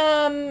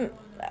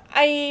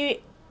 I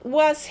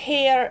was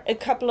here a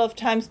couple of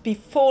times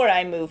before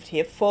I moved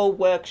here for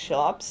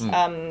workshops.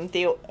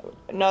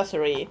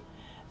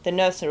 The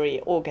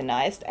nursery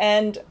organized,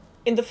 and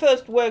in the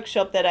first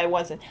workshop that I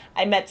was in,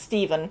 I met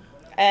Stephen.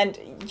 And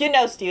you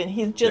know Stephen,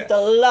 he's just a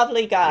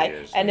lovely guy,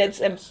 it's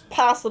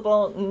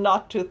impossible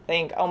not to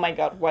think, oh my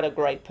God, what a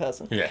great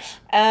person. Yes.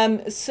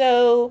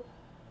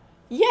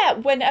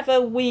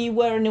 Whenever we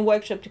were in a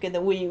workshop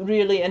together, we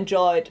really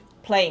enjoyed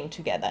playing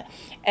together.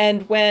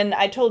 And when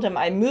I told him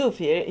I move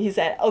here, he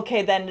said,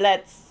 okay, then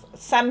let's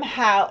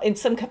somehow, in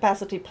some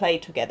capacity, play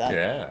together.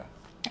 Yeah.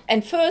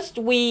 And first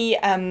we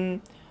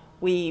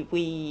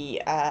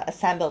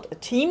assembled a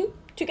team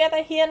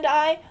together, he and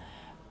I,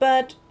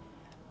 but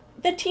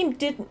the team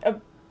didn't.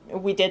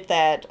 We did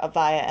that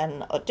via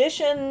an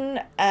audition,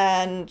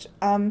 and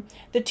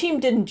the team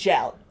didn't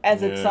gel,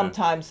 as it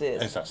sometimes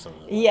is. Is that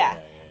something? Yeah.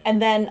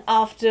 And then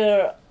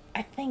after,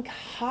 I think,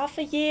 half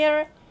a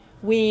year,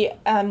 we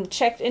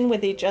checked in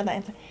with each other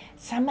and said,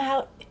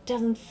 somehow it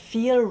doesn't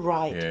feel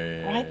right,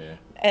 right? Yeah.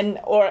 And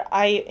or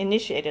I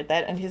initiated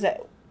that, and he said,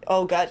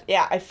 oh God,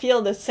 yeah, I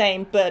feel the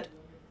same, but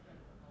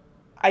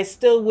I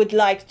still would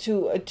like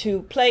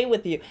to play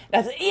with you.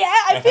 And I said, yeah,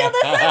 I feel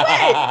the same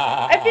way.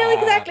 I feel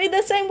exactly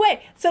the same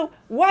way. So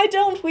why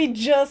don't we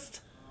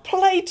just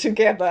play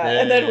together?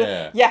 And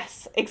then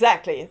yes,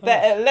 exactly.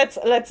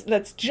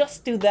 Let's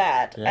just do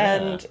that.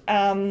 Yeah.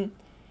 And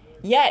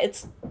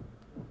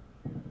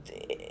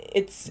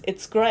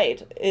it's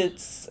great.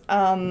 It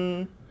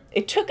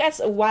took us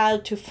a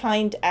while to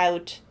find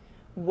out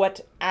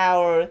what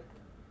our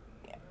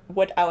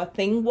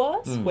thing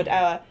was, what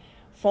our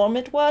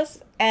format was,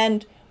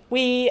 and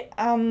we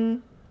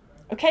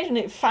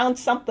occasionally found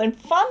something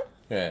fun,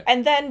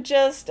 and then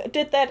just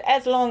did that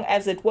as long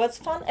as it was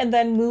fun, and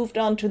then moved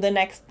on to the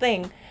next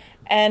thing.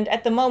 And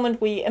at the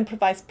moment we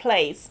improvise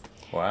plays.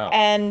 Wow.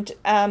 And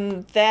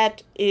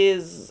that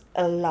is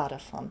a lot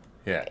of fun.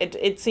 Yeah.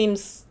 It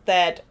seems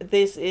that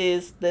this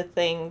is the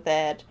thing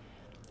that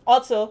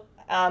also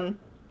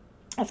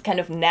as kind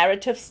of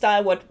narrative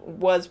style,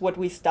 what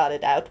we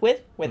started out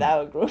with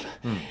our group,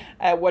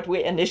 what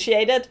we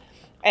initiated,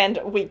 and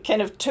we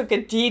kind of took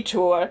a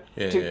detour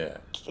to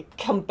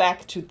come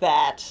back to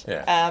that.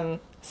 Yeah.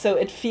 So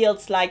it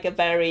feels like a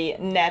very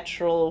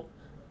natural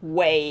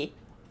way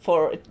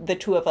for the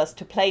two of us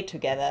to play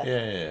together.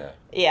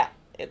 Yeah.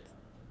 It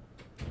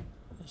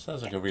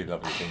sounds like a really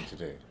lovely thing to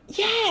do.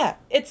 Yeah,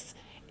 it's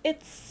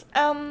as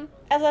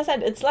I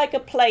said, it's like a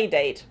play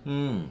date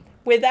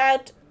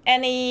without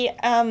any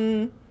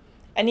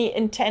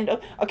intent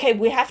of, okay,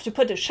 we have to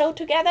put a show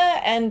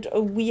together and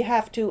we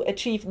have to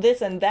achieve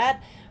this and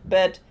that,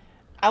 but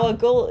our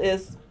goal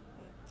is,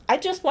 I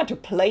just want to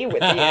play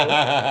with you.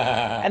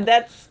 And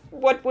that's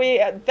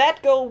that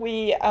goal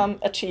we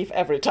achieve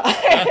every time.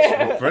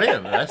 That's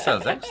brilliant. That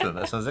sounds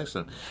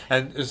excellent.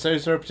 And so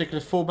is there a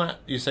particular format?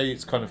 You say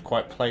it's kind of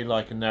quite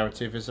play-like and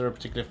narrative. Is there a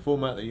particular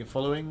format that you're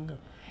following?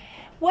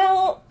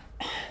 Well,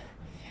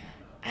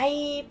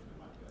 I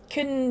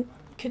couldn't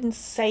couldn't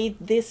say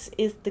this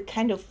is the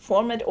kind of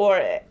format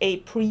or a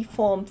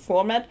preformed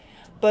format,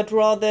 but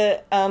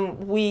rather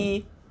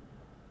we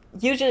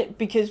usually,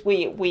 because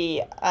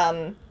we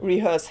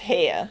rehearse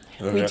here,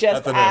 we just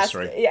at the ask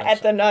nursery.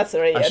 at the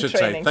nursery. I should say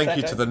training thank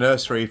you center. to the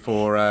nursery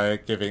for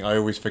giving. I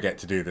always forget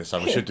to do this.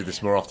 I should do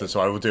this more often, so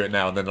I will do it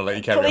now, and then I'll let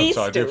you carry Please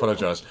on. So I do do.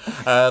 apologise.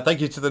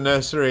 Thank you to the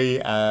nursery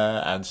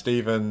and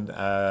Stephen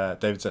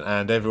Davidson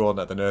and everyone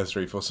at the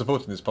nursery for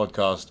supporting this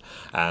podcast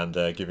and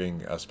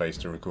giving us space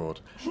to record.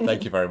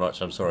 Thank you very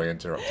much. I'm sorry I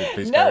interrupted.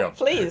 Please carry No, on.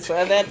 please.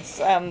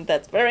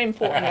 That's very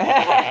important.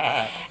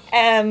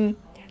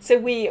 So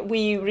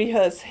we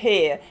rehearse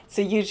here.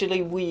 So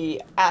usually we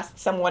ask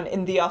someone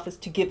in the office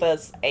to give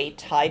us a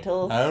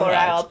title for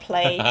right. our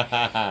play,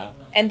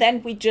 and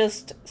then we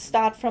just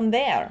start from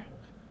there,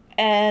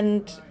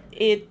 and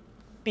it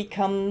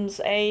becomes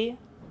a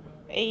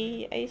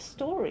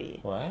story,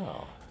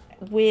 Wow.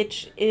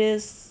 which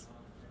is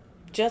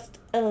just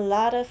a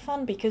lot of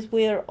fun because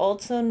we're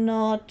also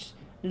not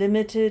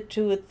limited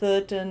to a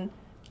certain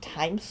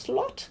time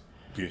slot.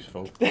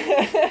 Beautiful.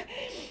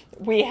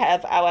 We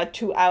have our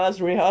 2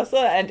 hours rehearsal,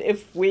 and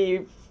if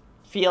we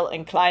feel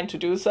inclined to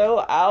do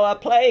so, our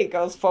play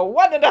goes for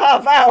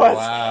 1.5 hours.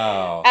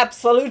 Wow.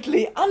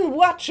 Absolutely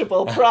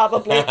unwatchable,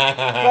 probably.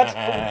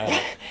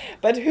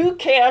 but who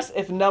cares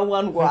if no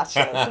one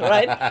watches,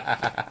 right?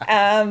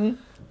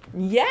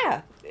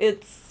 Yeah,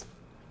 it's.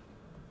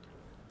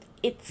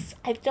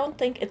 I don't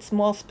think it's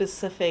more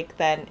specific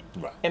than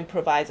Right.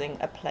 improvising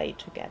a play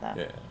together.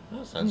 Yeah,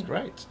 that sounds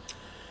great.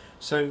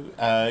 So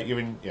you're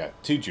in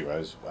 2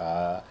 duos,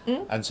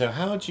 and so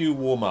how do you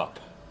warm up?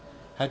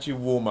 How do you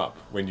warm up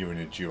when you're in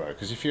a duo?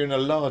 Because if you're in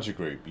a larger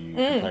group, you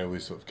can play all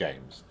these sort of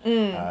games.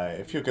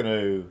 If you're going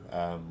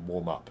to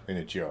warm up in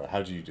a duo,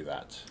 how do you do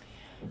that?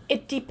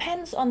 It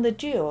depends on the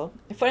duo.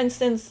 For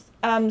instance,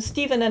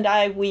 Stephen and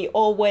I, we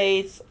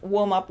always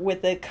warm up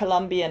with the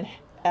Colombian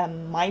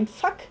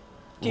mindfuck.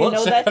 Do you know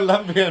What's a that?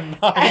 Colombian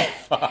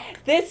mindfuck?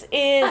 This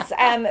is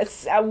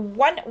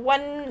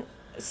one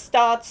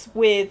starts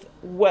with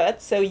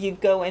words, so you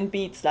go in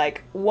beats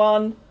like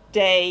one,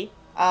 day,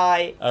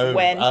 I,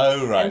 when,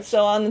 right. and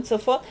so on and so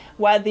forth.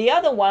 While the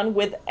other one,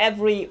 with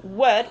every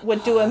word,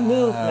 would do a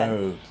movement.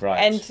 Oh, right.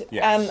 And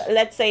Yes.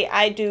 let's say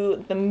I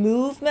do the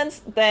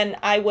movements, then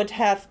I would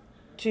have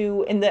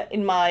to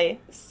in my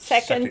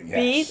second Second,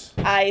 beat, yes.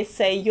 I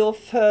say your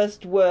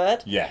first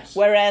word. Yes.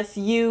 Whereas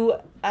you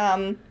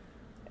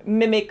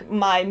mimic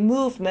my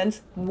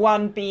movements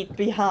one beat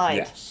behind.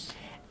 Yes.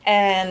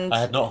 And I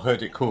had not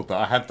heard it called that.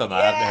 I have done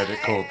that. I hadn't heard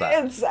it called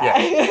that. It's,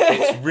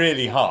 It's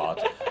really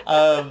hard.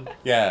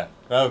 Yeah.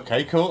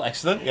 Okay, cool.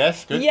 Excellent.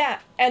 Yes, good. yeah,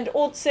 and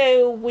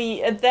also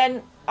we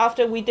then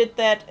after we did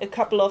that a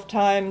couple of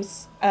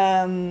times,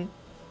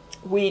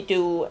 we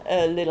do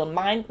a little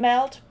mind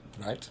melt,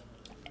 Right.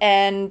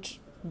 and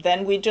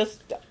then we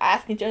just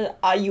ask each other,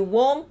 "Are you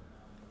warm?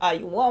 Are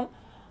you warm?"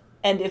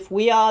 And if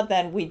we are,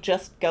 then we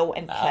just go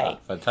and play.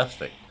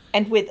 Fantastic.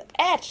 And with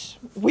Ed,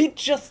 we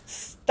just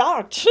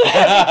start.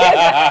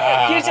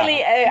 Because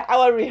usually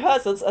our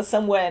rehearsals are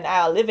somewhere in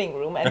our living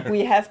room, and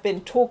we have been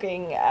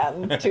talking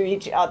to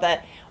each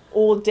other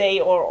all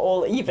day or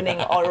all evening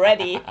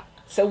already.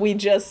 So we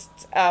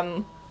just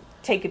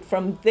take it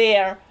from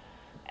there.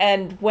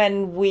 And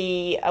when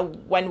we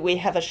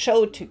have a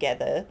show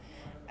together,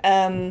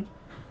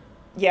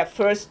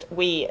 first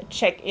we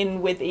check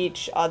in with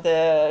each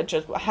other.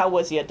 Just how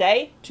was your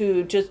day,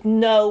 to just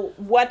know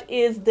what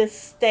is the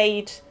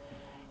state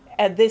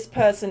this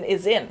person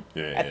is in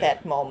at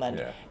that moment.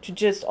 Yeah. To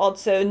just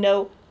also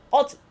know.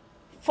 Also,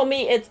 for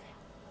me, it's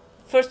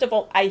first of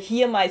all I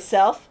hear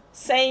myself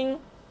saying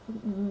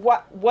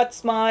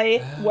what's my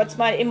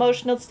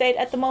emotional state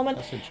at the moment.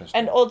 That's interesting.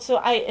 And also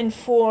I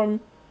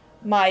inform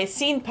my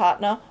scene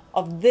partner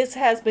of this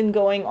has been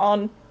going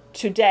on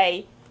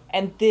today,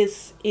 and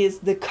this is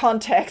the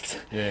context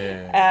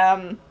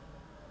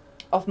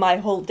of my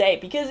whole day.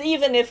 Because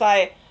even if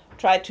I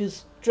try to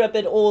strip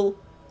it all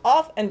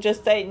off and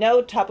just say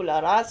no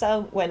tabula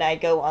rasa when I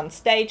go on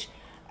stage,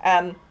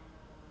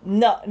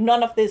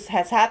 none of this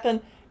has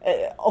happened.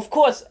 Of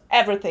course,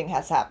 everything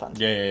has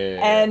happened.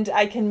 And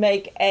I can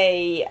make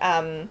a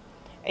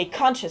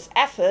conscious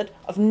effort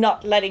of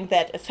not letting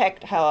that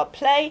affect how I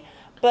play.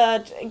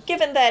 But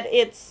given that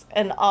it's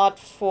an art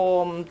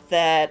form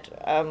that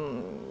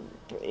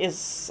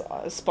is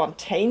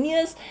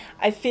spontaneous,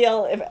 I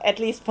feel, at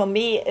least for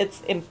me, it's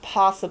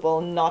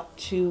impossible not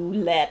to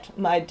let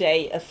my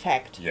day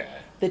affect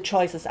the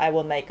choices I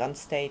will make on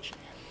stage.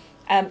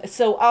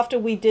 So after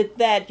we did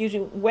that,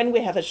 usually when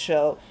we have a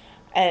show,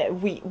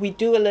 we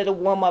do a little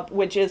warm-up,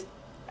 which is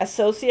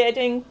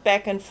associating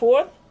back and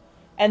forth.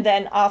 And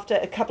then after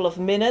a couple of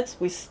minutes,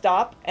 we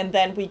stop, and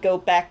then we go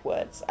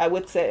backwards. I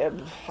would say, I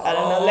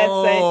don't know,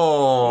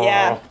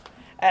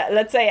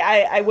 let's say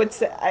I would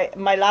say,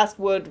 my last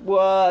word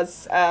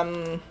was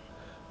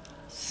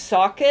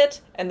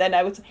socket, and then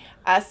I would say,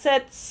 I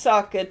said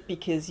socket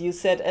because you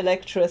said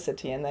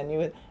electricity, and then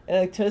you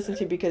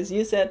electricity because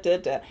you said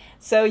that.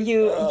 So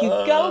you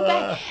go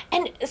back,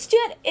 and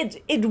Stuart,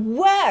 it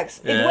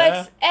works. It Yeah?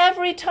 works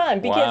every time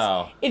because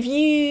Wow. if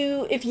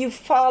you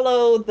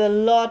follow the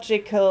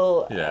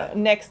logical Yeah.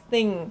 next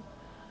thing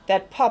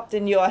that popped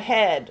in your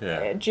head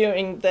Yeah.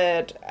 during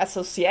that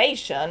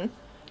association,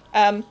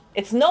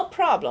 it's no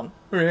problem.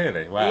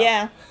 Really? Wow.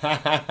 Yeah.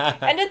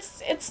 And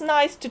it's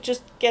nice to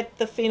just get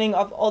the feeling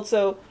of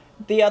also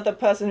the other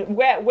person.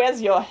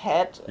 Where's your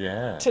head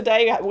Yeah.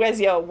 today?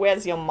 Where's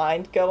your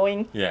mind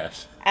going?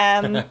 Yes.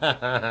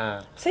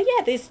 So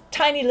yeah, these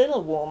tiny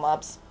little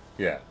warm-ups.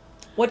 Yeah.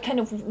 What kind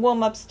of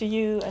warm-ups do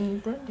you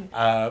and Bryn do?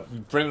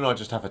 Bryn and I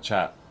just have a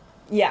chat.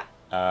 Yeah.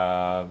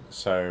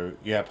 So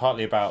yeah,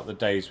 partly about the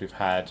days we've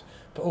had,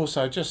 but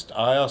also just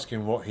I ask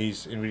him what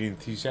he's really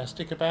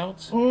enthusiastic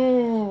about.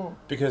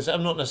 Because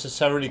I'm not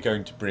necessarily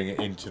going to bring it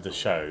into the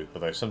show,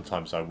 although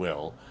sometimes I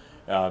will.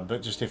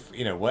 But just if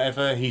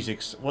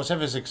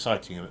whatever's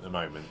exciting him at the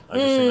moment, I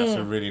just think that's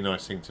a really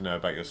nice thing to know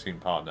about your scene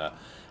partner.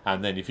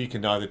 And then if you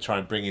can either try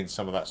and bring in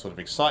some of that sort of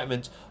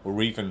excitement,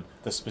 or even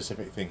the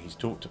specific thing he's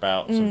talked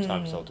about,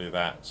 sometimes I'll do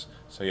that.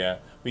 So yeah,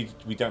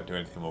 we don't do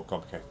anything more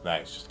complicated than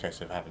that. It's just a case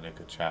of having a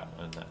good chat,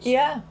 and that's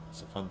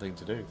it's a fun thing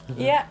to do.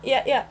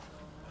 Yeah.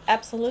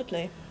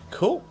 Absolutely.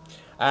 Cool.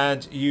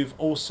 And you've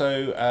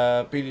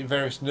also been in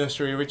various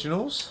nursery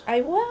originals. I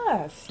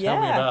was. Tell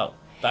me about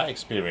that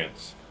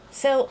experience.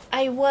 So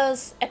I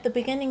was at the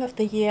beginning of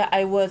the year.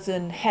 I was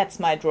in Heads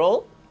My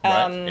Droll.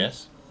 Right.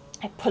 Yes.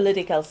 A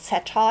political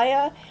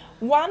satire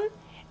one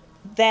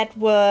that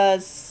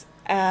was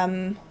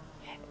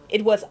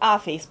it was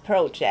Afi's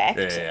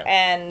project, Yeah.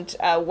 and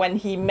when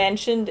he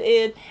mentioned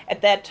it at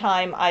that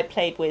time, I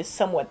played with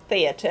Somewhat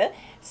Theatre,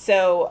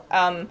 so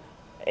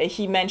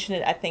he mentioned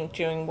it, I think,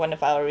 during one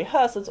of our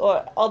rehearsals,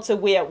 or also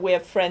we're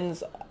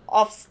friends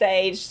off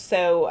stage,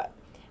 so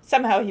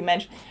somehow he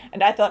mentioned,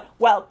 and I thought,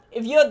 well,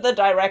 if you're the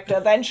director,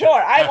 then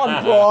sure, I'm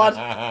on board.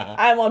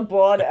 I'm on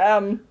board.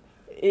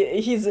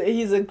 He's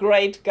a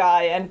great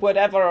guy, and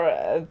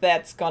whatever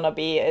that's gonna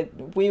be,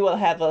 we will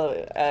have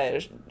a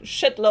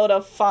shitload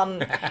of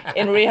fun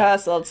in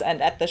rehearsals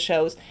and at the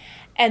shows.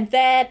 And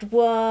that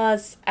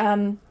was,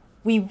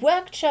 we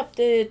workshopped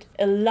it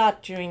a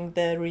lot during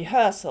the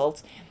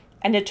rehearsals,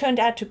 and it turned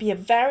out to be a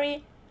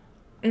very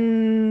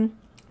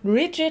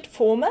rigid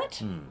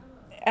format.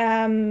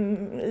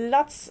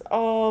 Lots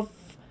of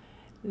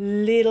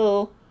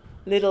little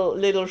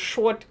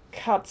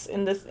shortcuts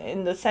in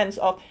the sense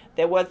of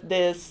there was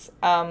this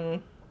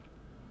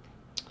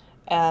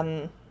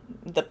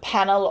the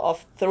panel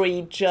of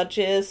 3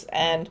 judges,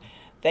 and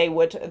they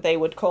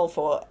would call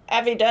for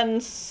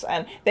evidence,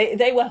 and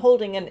they were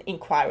holding an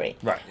inquiry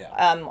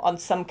on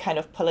some kind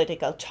of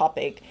political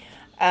topic,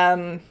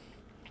 and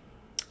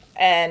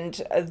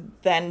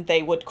then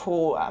they would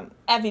call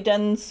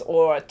evidence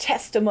or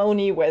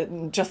testimony, where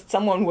just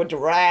someone would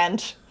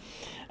rant.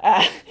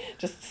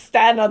 Just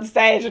stand on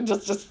stage and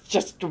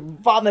just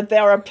vomit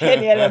their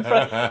opinion in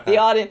front of the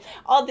audience.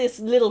 All these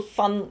little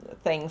fun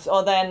things.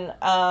 Or then,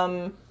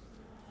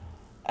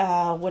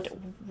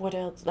 what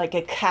else? Like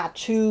a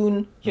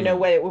cartoon,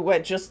 where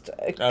just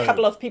a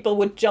couple of people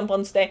would jump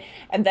on stage,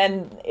 and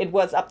then it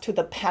was up to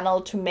the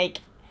panel to make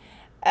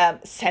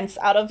sense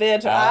out of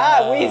it.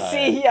 We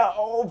see here.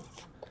 Oh,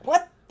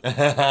 what?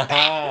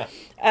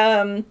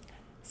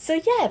 So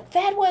yeah,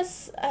 that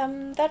was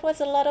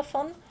a lot of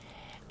fun.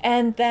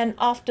 And then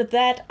after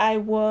that, I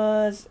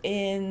was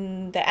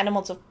in the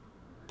Animals of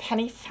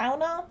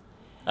Pennyfauna.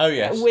 Oh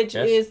yes. Which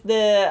is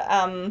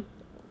the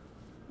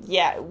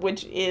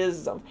which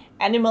is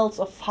Animals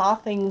of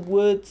Farthing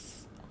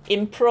Woods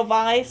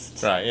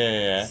improvised. Right.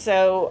 Yeah.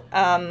 So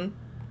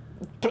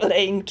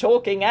playing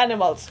talking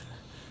animals.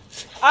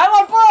 I'm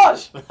on board.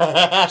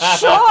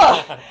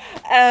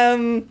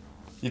 Sure.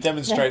 You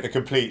demonstrate the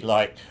complete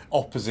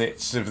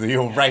opposites of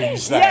your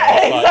range there.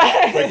 Yeah,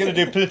 exactly. We're going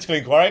to do political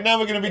inquiry. Now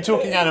we're going to be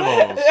talking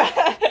animals.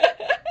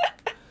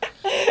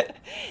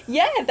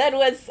 Yeah, that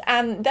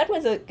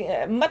was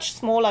a much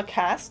smaller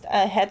cast.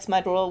 Heads My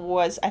Droll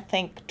was, I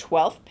think,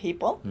 12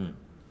 people.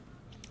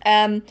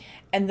 And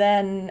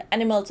then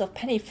Animals of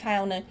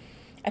Pennyfauna,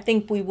 I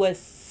think we were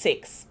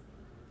 6.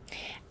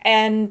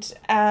 And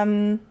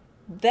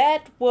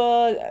that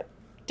was a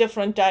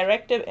different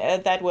director.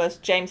 That was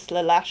James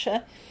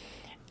LaLasha.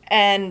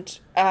 And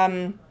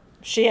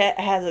she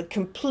has a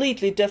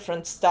completely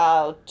different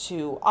style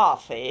to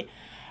Afi,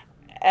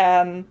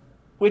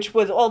 which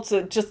was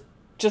also just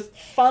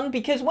fun,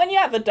 because when you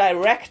have a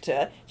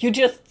director, you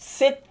just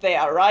sit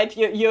there, right?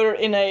 You're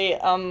in a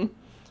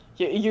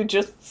you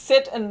just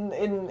sit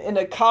in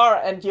a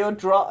car and you're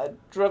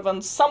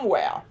driven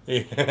somewhere,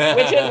 which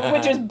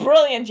is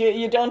brilliant.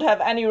 You don't have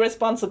any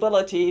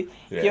responsibility.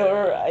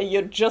 Yeah.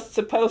 You're just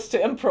supposed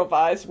to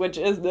improvise, which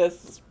is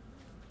this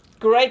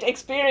great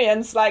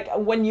experience, like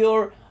when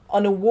you're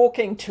on a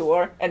walking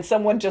tour and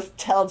someone just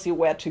tells you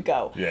where to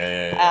go.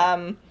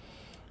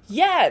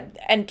 Yeah,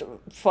 and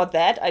for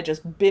that I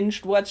just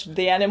binge watched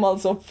The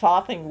Animals of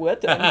Farthing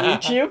Wood on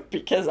YouTube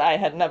because I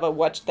had never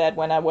watched that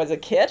when I was a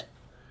kid.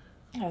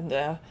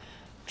 And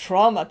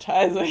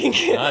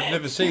traumatizing. I've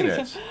never seen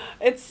it.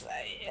 It's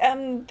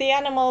The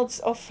Animals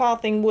of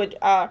Farthing Wood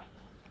are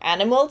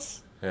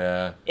animals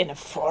Yeah. in a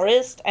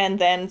forest, and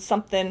then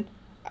something,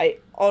 I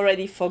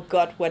already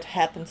forgot what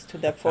happens to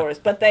their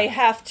forest, but they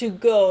have to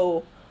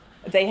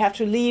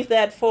leave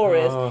that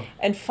forest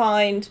and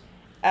find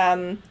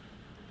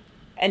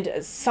and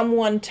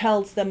someone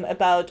tells them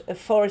about a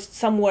forest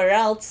somewhere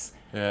else,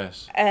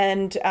 Yes.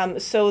 and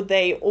so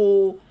they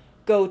all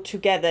go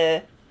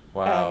together.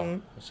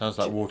 Wow. It sounds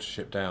like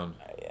Watership Down.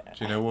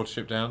 Do you know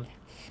Watership Down?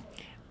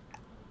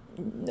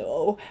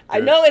 No, I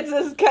know it's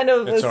this kind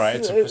of. It's alright.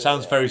 It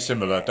sounds very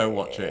similar. Don't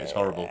watch it. It's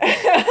horrible.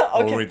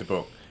 Or read the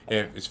book.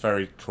 It's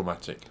very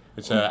traumatic.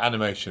 It's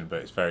animation,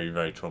 but it's very,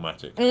 very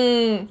traumatic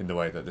in the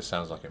way that this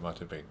sounds like it might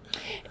have been.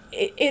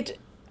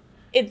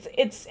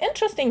 It's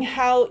interesting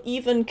how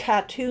even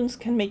cartoons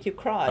can make you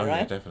cry, Oh,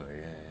 right? yeah, definitely.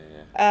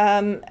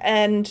 Yeah.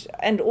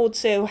 And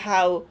also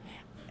how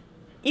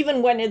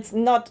even when it's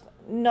not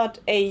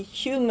a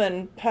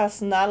human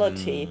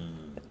personality,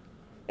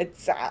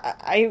 it's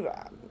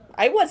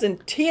I was in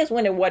tears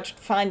when I watched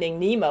Finding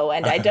Nemo,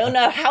 and I don't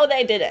know how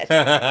they did it.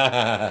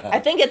 I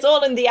think it's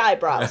all in the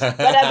eyebrows. But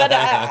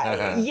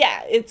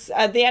yeah, it's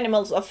The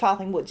Animals of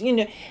Farthing Woods. You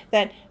know,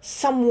 that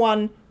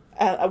someone,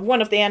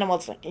 one of the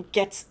animals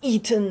gets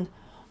eaten,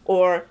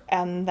 or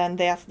then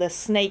there's the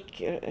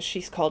snake,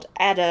 she's called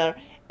Adder,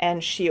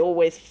 and she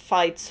always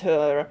fights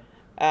her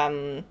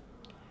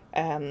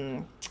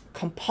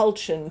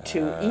compulsion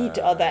to eat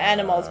other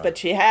animals, but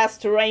she has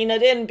to rein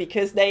it in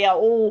because they are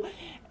all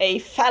a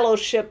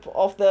fellowship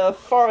of the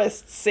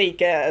forest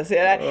seekers. You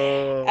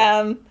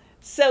know?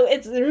 So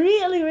it's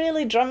really,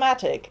 really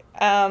dramatic.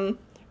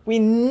 We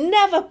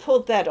never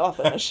pulled that off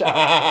in a show,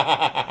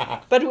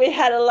 but we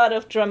had a lot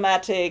of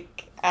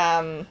dramatic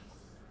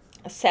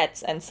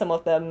sets, and some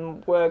of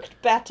them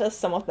worked better,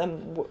 some of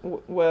them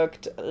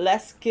worked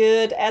less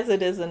good, as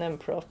it is in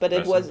improv. But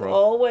it was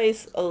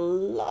always a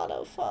lot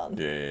of fun.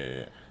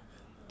 Yeah.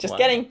 Just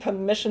getting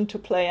permission to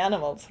play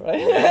animals, right?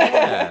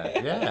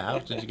 Yeah. How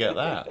did you get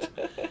that?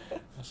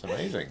 That's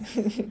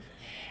amazing.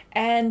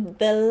 And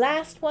the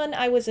last one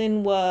I was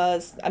in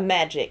was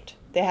Magic,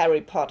 the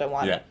Harry Potter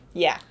one.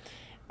 Yeah.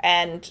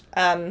 And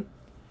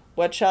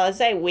what shall I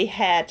say? We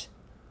had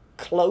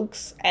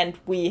cloaks and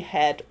we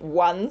had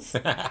wands.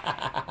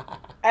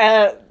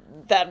 That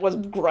was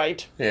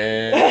great.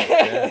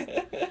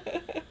 Yeah.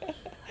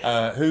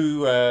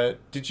 Who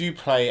did you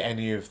play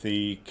any of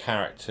the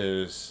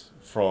characters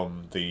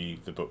from the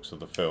books or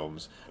the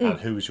films, and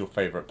who was your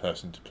favourite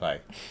person to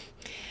play?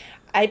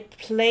 I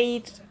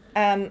played,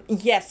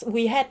 yes,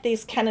 we had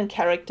these canon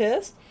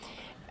characters.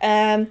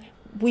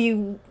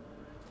 We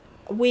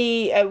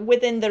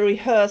within the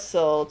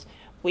rehearsals,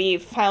 we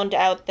found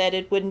out that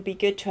it wouldn't be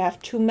good to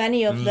have too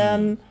many of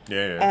them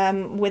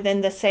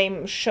within the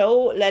same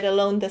show, let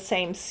alone the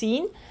same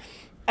scene.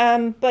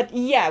 But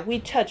yeah, we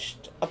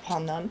touched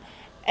upon them.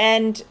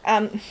 And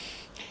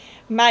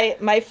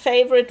my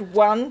favorite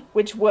one,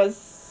 which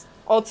was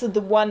also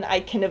the one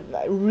I kind of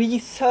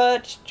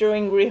researched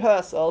during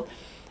rehearsal,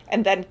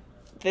 and then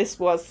this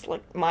was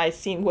like my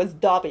scene, was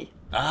Dobby.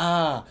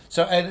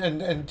 So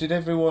and did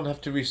everyone have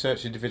to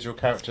research individual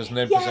characters and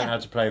then present how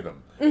to play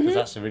them? Because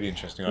that's a really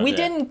interesting idea. We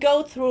didn't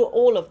go through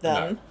all of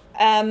them.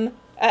 No.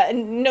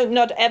 No,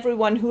 not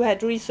everyone who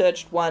had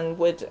researched one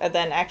would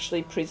then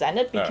actually present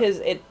it, because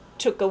it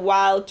took a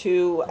while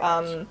to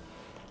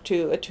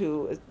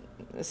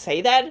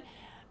say that,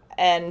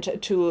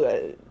 and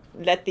to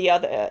let the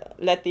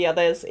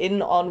others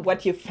in on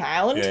what you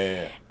found.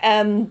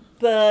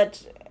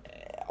 But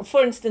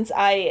for instance,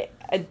 I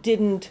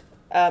didn't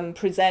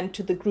present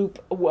to the group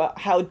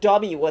how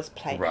Dobby was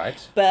played.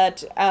 Right.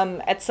 But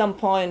at some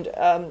point,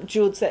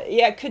 Jules said,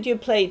 "Yeah, could you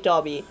play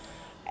Dobby?"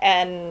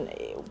 And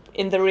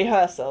in the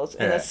rehearsals,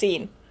 in the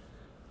scene.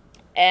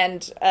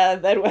 And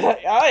that was,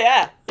 oh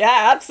yeah,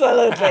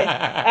 absolutely,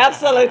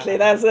 absolutely.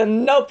 There's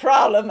no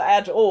problem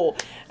at all,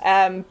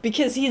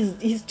 because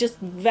he's just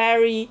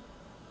very,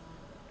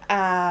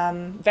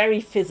 very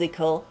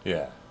physical.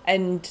 Yeah.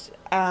 And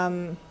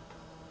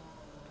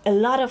a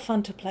lot of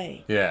fun to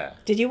play. Yeah.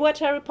 Did you watch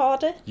Harry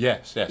Potter?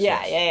 Yes.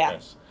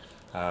 Yes.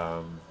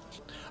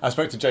 I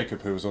spoke to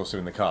Jacob, who was also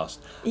in the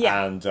cast,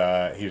 and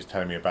he was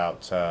telling me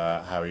about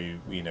how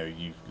you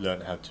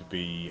learned how to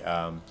be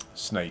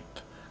Snape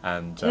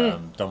and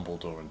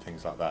Dumbledore and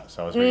things like that.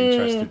 So I was really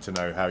interested to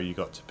know how you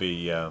got to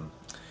be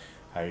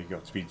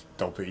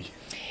Dobby.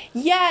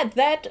 Yeah,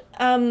 that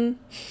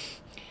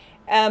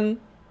Ed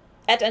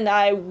and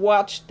I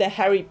watched the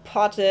Harry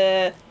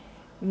Potter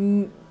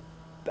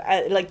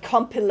like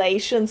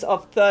compilations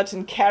of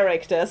 13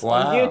 characters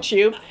on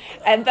YouTube,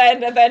 and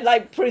then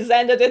like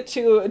presented it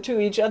to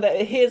each other.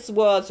 His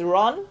was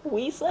Ron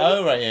Weasley.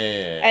 Oh right,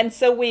 yeah. And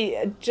so we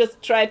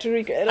just tried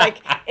to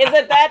like, is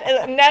it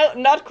that? No,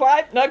 not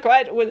quite.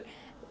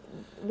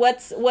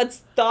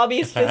 what's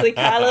Dobby's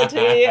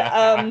physicality.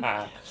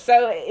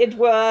 So it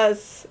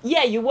was,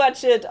 yeah, you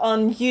watch it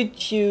on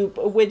YouTube,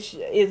 which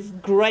is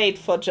great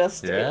for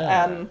just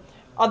Yeah.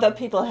 other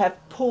people have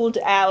pulled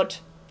out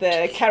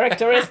the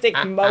characteristic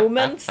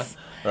moments.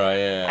 Right,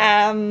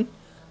 yeah.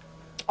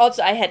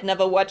 Also, I had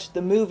never watched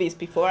the movies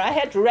before. I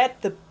had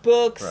read the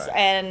books Right.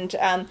 and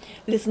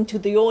listened to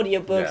the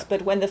audiobooks, Yeah.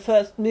 but when the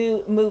first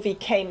movie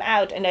came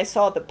out and I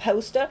saw the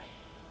poster,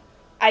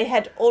 I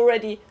had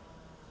already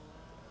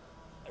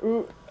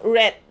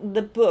read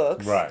the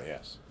books Right,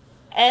 yes.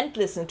 and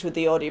listened to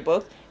the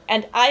audiobook,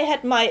 and I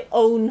had my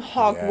own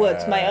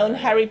Hogwarts, my own Yeah.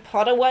 Harry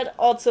Potter world,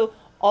 also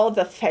all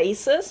the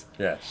faces.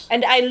 Yes.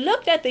 And I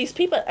looked at these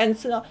people and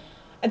thought,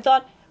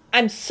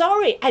 I'm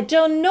sorry, I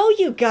don't know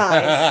you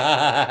guys.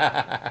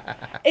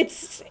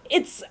 it's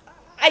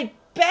I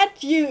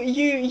bet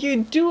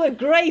you do a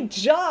great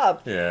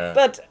job. Yeah.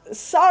 But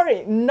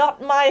sorry, not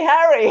my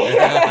Harry.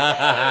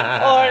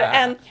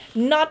 Or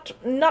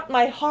not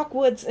my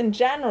Hogwarts in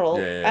general.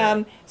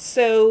 Yeah.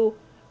 So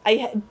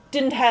I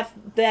didn't have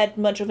that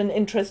much of an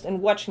interest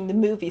in watching the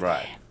movies.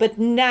 Right. But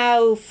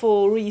now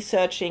for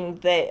researching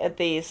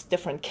these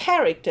different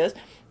characters,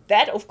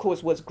 that of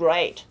course was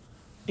great,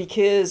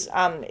 because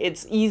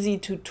it's easy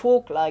to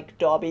talk like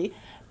Dobby,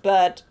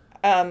 but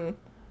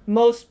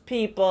most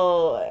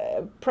people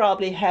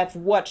probably have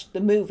watched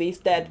the movies.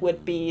 That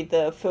would be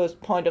the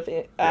first point of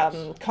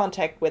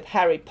contact with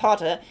Harry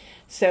Potter.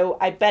 So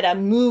I better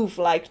move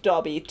like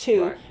Dobby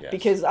too, Right, yes.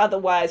 because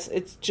otherwise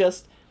it's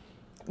just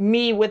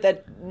me with a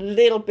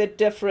little bit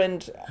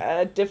different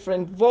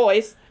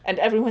voice, and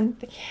everyone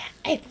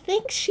I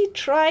think she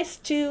tries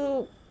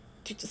to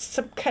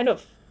some kind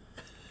of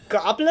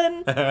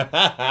goblin.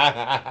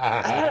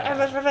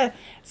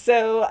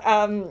 So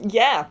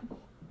yeah,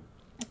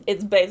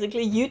 it's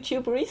basically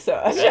YouTube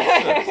research.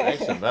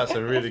 Excellent. That's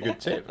a really good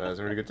tip. Thank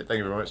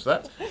you very much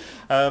for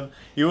that.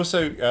 You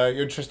also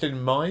you're interested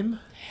in mime?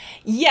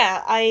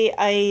 Yeah,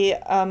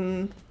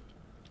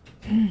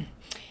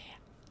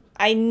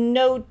 I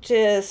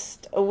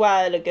noticed a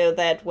while ago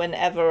that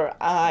whenever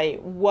I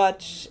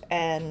watch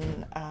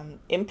an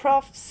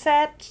improv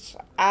set,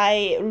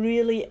 I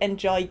really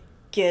enjoy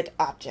good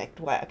object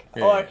work,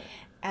 or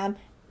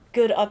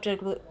good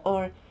object work,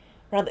 or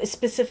rather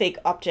specific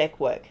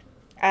object work,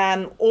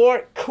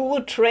 or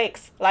cool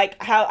tricks.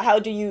 Like how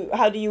do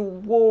you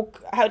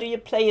walk? How do you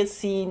play a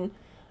scene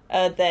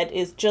that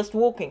is just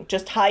walking,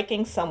 just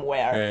hiking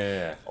somewhere,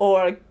 Yeah.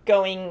 or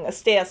going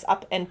stairs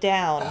up and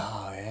down?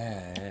 Oh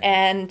yeah.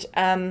 And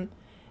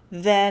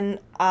then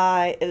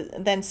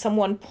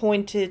someone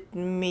pointed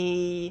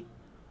me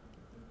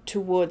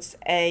towards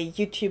a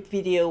YouTube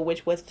video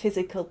which was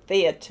physical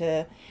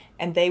theater,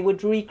 and they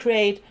would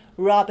recreate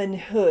Robin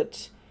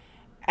Hood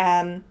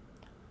on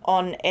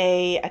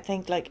a, I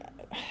think, like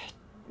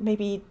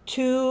maybe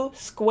 2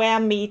 square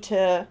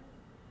meter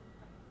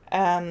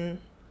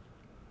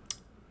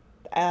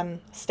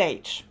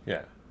stage.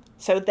 Yeah.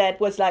 So that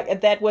was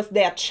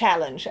their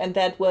challenge, and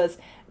that was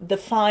the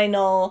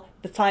final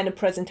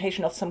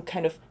presentation of some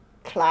kind of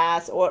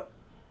class or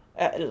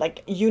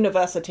like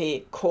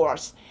university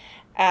course.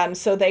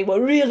 So they were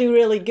really,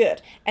 really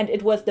good, and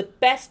it was the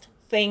best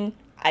thing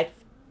I've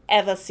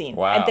ever seen.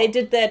 Wow. And they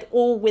did that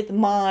all with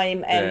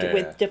mime and Yeah.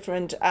 with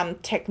different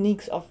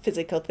techniques of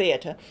physical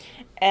theater.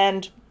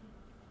 And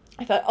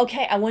I thought,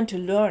 okay, I want to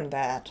learn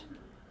that,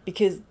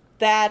 because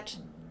that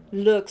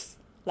looks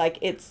like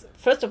it's,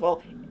 first of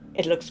all,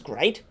 it looks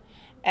great,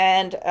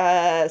 and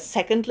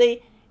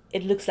secondly,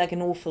 it looks like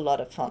an awful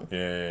lot of fun.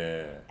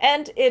 Yeah.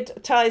 And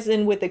it ties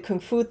in with the Kung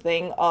Fu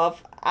thing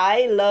of,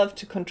 I love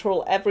to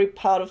control every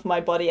part of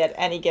my body at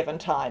any given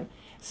time.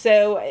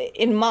 So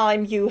in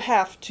mime, you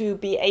have to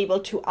be able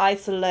to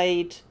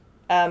isolate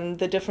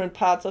the different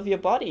parts of your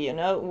body, you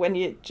know, when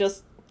you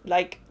just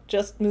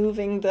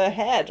moving the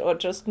head, or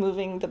just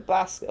moving the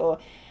bust, or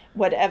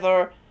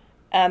whatever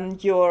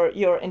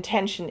your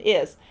intention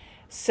is.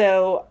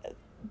 So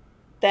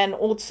then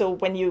also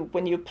when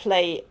you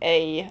play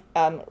a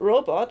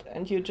robot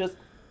and you just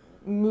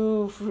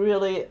move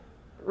really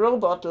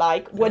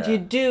robot-like, what you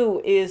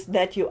do is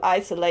that you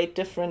isolate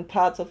different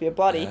parts of your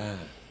body,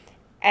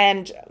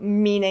 and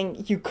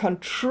meaning you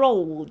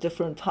control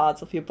different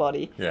parts of your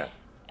body,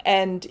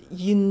 and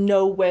you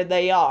know where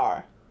they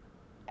are,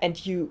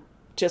 and you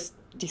just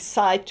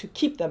decide to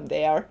keep them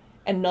there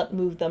and not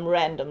move them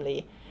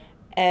randomly,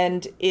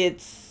 and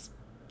it's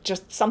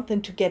just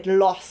something to get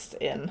lost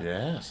in.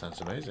 Yeah,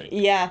 sounds amazing.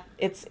 Yeah,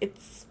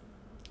 it's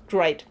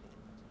great.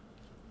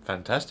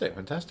 Fantastic.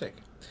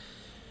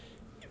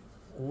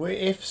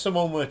 If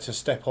someone were to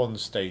step on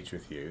stage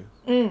with you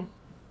to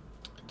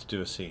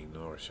do a scene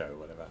or a show or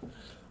whatever,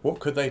 what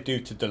could they do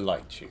to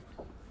delight you?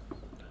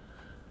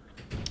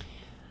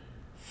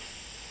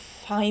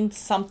 Find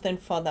something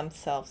for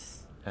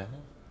themselves. Uh-huh.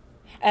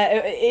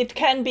 It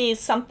can be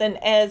something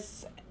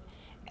as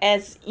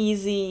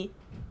easy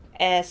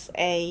as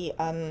a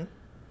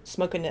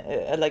smoking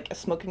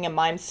a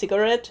mime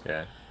cigarette,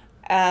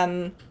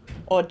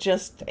 or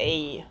just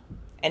an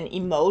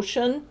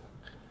emotion.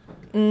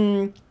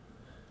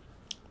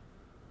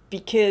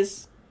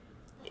 because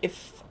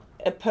if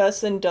a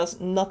person does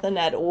nothing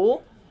at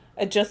all,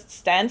 it just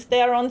stands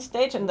there on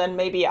stage, and then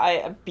maybe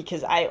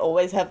because I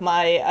always have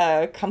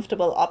my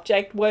comfortable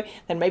object work,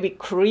 then maybe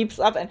creeps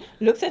up and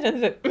looks at it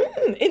and says,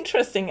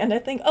 interesting, and I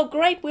think, oh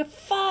great, we're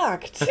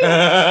fucked,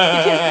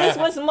 because this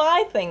was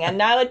my thing, and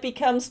now it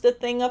becomes the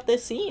thing of the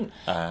scene,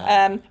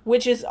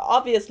 which is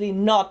obviously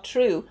not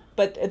true,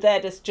 but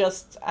that is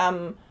just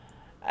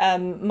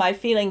my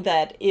feeling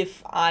that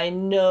if I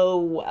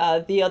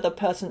know the other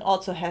person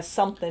also has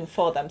something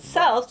for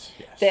themselves,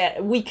 right, yes.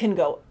 that we can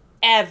go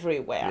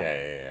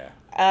everywhere.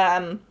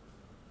 Yeah.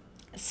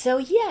 So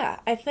yeah,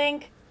 I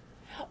think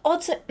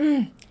also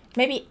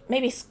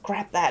maybe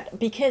scrap that,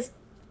 because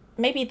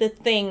maybe the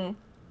thing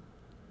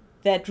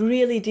that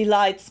really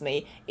delights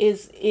me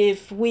is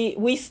if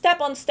we step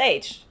on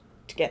stage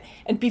together,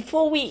 and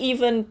before we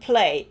even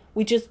play,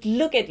 we just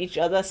look at each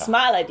other,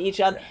 smile at each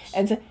other, yes.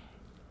 and say,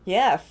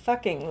 yeah,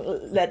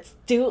 fucking let's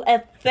do a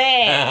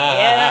thing.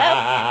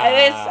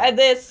 And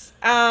this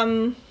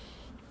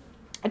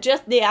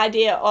just the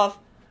idea of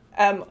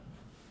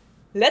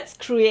let's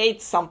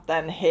create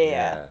something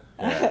here.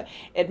 Yeah.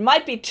 It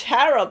might be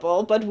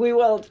terrible, but we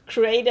will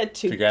create it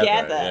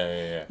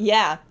together.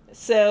 Yeah.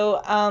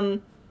 So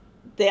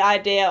the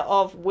idea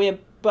of we're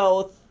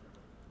both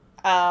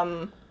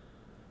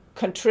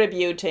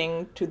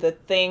contributing to the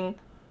thing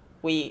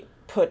we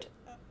put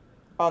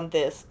on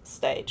this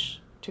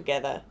stage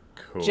together.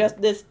 Cool.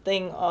 Just this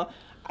thing of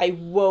I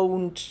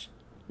won't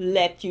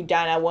let you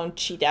down, I won't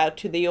cheat out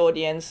to the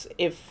audience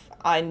if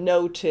I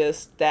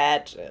notice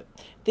that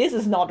this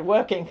is not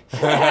working.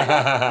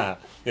 Yeah.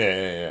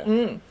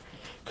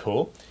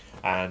 Cool.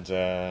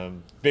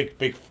 And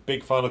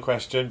big final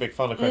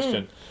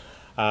question.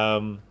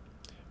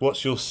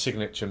 What's your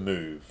signature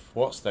move?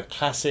 What's the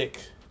classic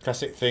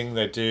thing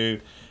they do?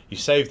 You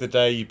save the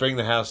day, you bring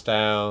the house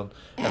down,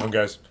 everyone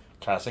goes,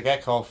 classic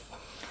Eckhoff.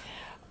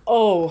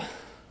 Oh.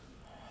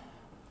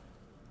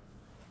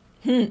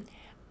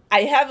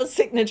 I have a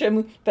signature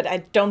move, but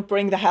I don't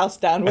bring the house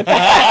down with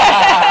that.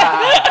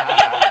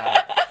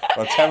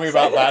 Well, tell me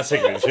about that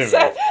signature move.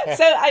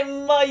 So I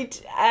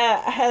might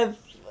have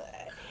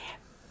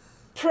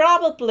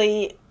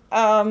probably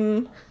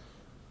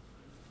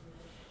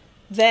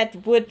that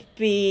would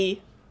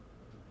be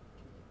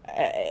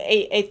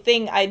a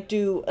thing I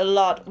do a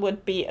lot,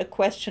 would be a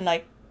question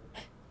like,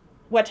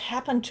 what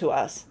happened to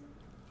us?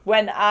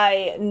 When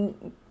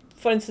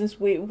for instance,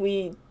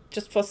 we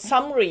just for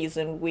some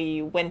reason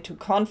we went to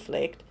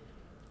conflict,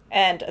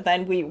 and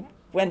then we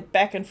went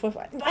back and forth,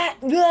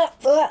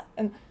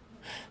 and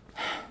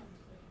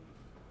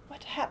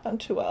what happened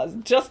to us?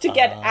 Just to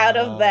get out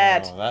of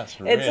that. That's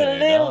really it's a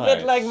little nice.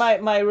 bit like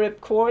my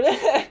ripcord.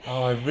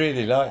 Oh, I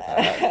really like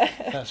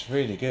that. That's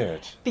really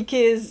good.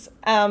 Because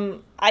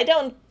I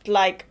don't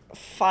like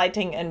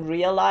fighting in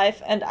real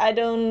life, and I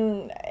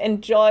don't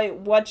enjoy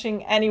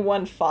watching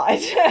anyone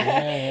fight.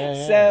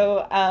 Yeah.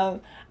 So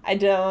I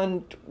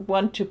don't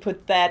want to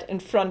put that in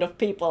front of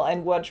people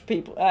and watch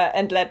people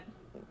and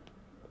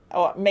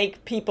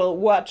make people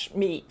watch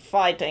me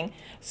fighting.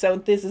 So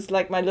this is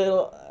like my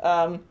little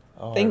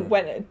thing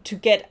to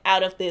get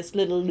out of this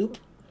little loop.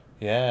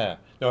 Yeah.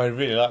 No, I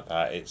really like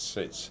that. It's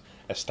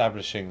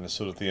establishing the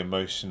sort of the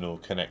emotional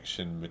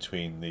connection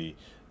between the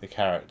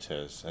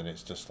characters, and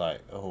it's just like,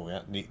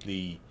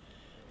 neatly.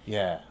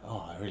 Yeah.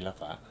 Oh, I really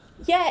love that.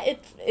 Yeah,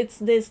 it's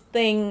this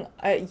thing,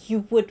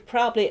 you would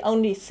probably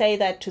only say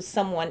that to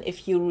someone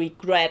if you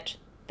regret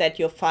that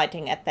you're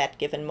fighting at that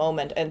given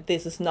moment, and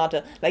this is not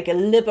a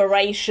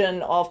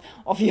liberation of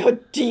your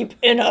deep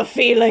inner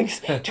feelings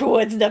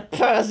towards the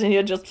person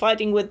you're just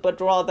fighting with,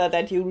 but rather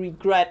that you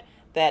regret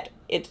that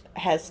it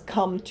has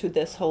come to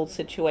this whole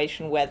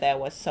situation where there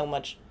was so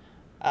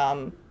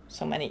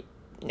many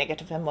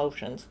negative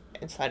emotions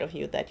inside of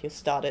you that you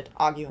started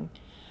arguing.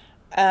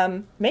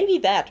 Maybe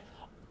that.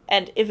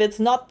 And if it's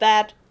not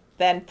that,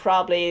 then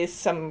probably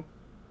some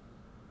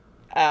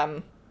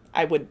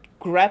I would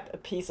grab a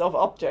piece of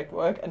object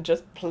work and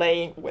just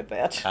play with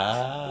it.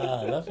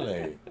 Ah,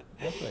 lovely.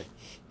 That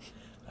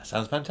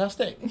sounds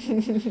fantastic.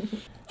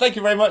 Thank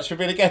you very much for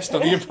being a guest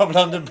on the Improv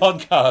London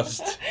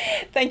podcast.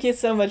 Thank you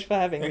so much for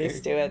having me,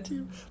 Stuart.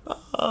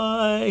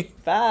 Bye.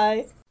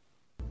 Bye.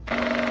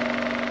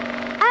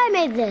 I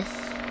made this.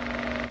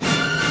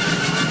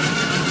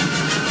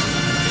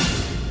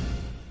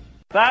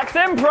 That's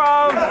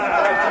improv!